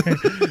is.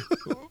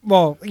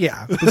 Well,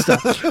 yeah, good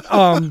stuff.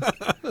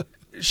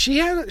 She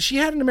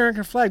had an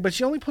American flag, but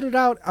she only put it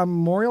out on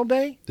Memorial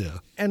Day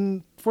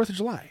and 4th of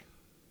July.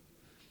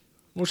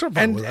 Well, sure,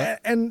 fine with that.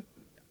 And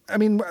I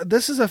mean,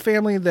 this is a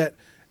family that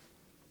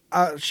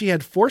she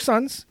had 4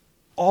 sons.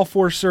 All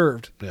 4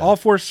 served. Yeah. All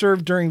 4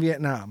 served during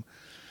Vietnam.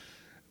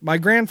 My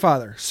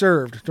grandfather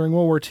served during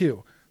World War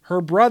II.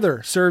 Her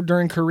brother served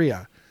during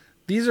Korea.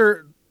 This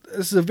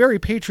is a very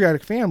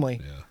patriotic family.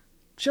 Yeah.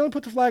 She only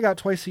put the flag out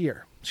twice a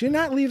year. She did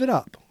not leave it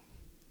up.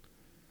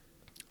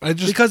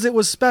 Because Because it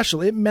was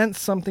special. It meant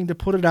something to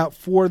put it out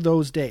for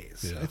those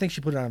days. Yeah. I think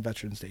she put it on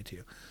Veterans Day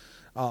too.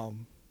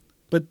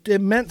 But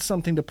it meant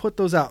something to put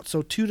those out.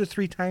 So 2 to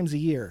 3 times a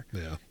year.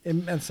 Yeah. It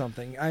meant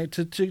something.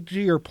 To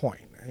your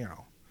point, you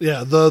know.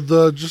 Yeah,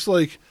 the just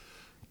like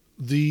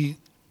the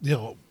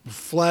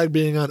flag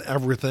being on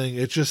everything.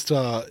 It's just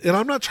and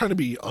I'm not trying to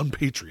be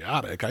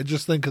unpatriotic. I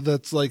just think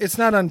that's like It's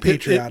not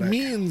unpatriotic. It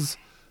means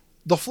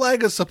the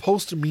flag is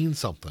supposed to mean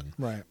something.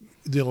 Right.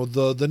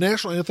 The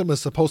national anthem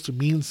is supposed to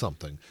mean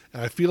something.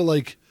 And I feel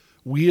like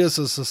we as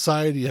a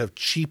society have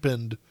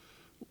cheapened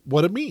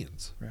what it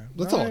means. Yeah.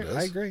 That's No, all it is.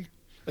 I agree.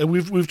 And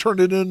we've turned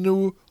it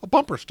into a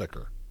bumper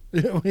sticker.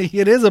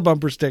 It is a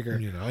bumper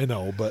sticker. I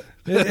know, but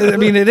I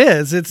mean, it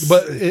is.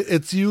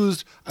 It's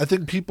used. I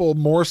think people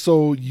more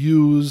so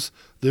use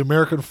the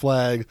American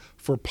flag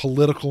for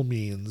political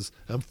means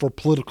and for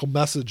political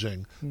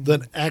messaging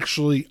than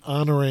actually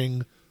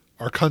honoring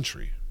our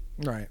country.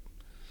 Right.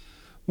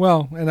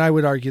 Well, and I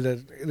would argue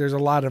that there's a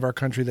lot of our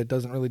country that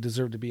doesn't really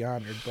deserve to be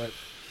honored, but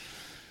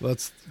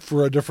that's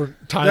for a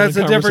different time. That's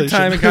a different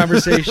time and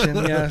conversation.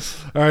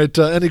 Yes. All right.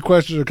 Any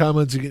questions or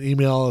comments, you can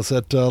email us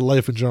at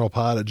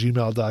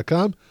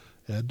lifeingeneralpod@gmail.com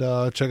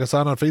and check us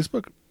out on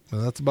Facebook.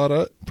 And that's about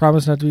it.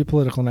 Promise not to be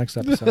political next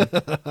episode.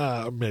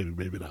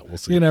 Maybe not. We'll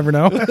see. You never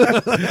know.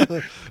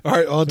 All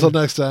right. Well, until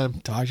next time.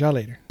 Talk to y'all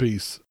later.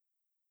 Peace.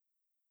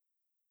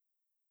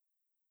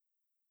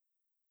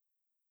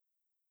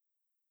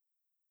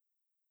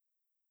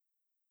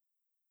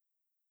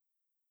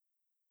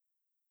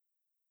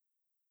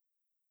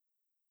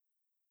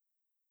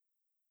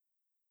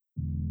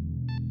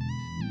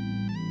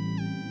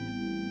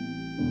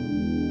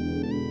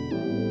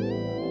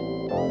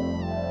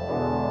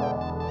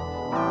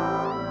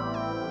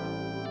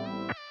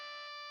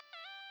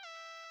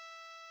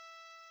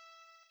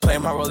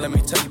 Playing my role, let me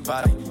tell you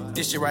about it.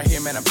 This shit right here,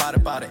 man, I'm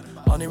about it.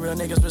 Only real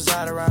niggas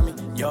reside around me.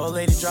 Yo, old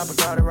lady, drop a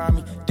guard around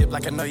me. Dip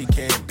like I know you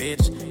can,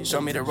 bitch. Show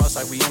me the ropes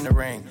like we in the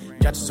ring.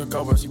 Got you some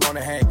cobras, you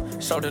wanna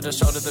hang. Shoulder to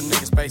shoulder, the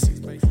niggas basic.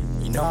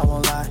 You know I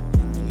won't lie.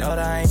 You know that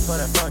I ain't for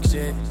that fuck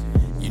shit.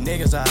 You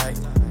niggas alright,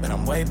 but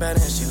I'm way better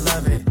and she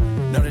love it.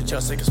 Know that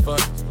y'all sick as fuck.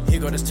 Here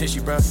go this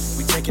tissue, bro.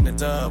 We taking the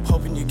dub,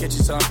 hoping you get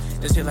you some.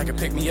 This hit like a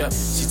pick me up.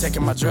 She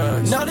taking my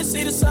drugs. Know they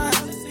see the sign.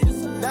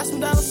 That's some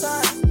dollar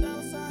signs.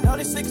 Know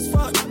they sick as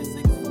fuck.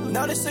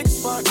 Know they sick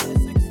as fuck.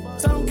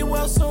 Tell them get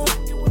well soon.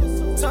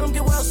 Tell them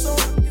get well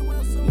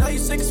soon. Know you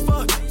sick as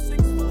fuck.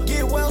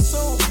 Get well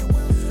soon.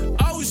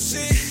 Oh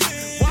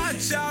shit.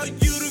 Watch out,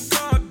 you the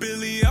god,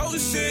 Billy. Oh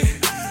shit.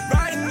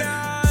 Right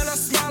now, and I'm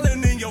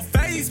smiling in your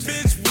face,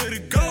 bitch. With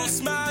a gold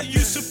smile,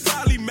 you should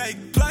probably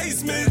make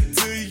placement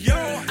to your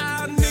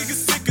eye.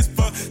 Niggas sick as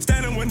fuck.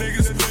 Standing with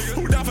niggas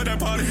who down for that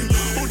party.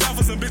 Who down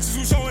for some bitches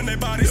who showing their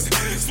bodies.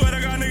 Swear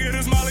to God, nigga,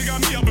 this Molly got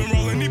me up and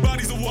rolling. These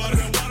bodies of water.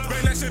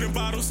 Bring that shit in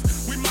bottles.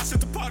 We mosh at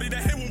the party,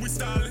 that hit when we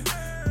stylin'.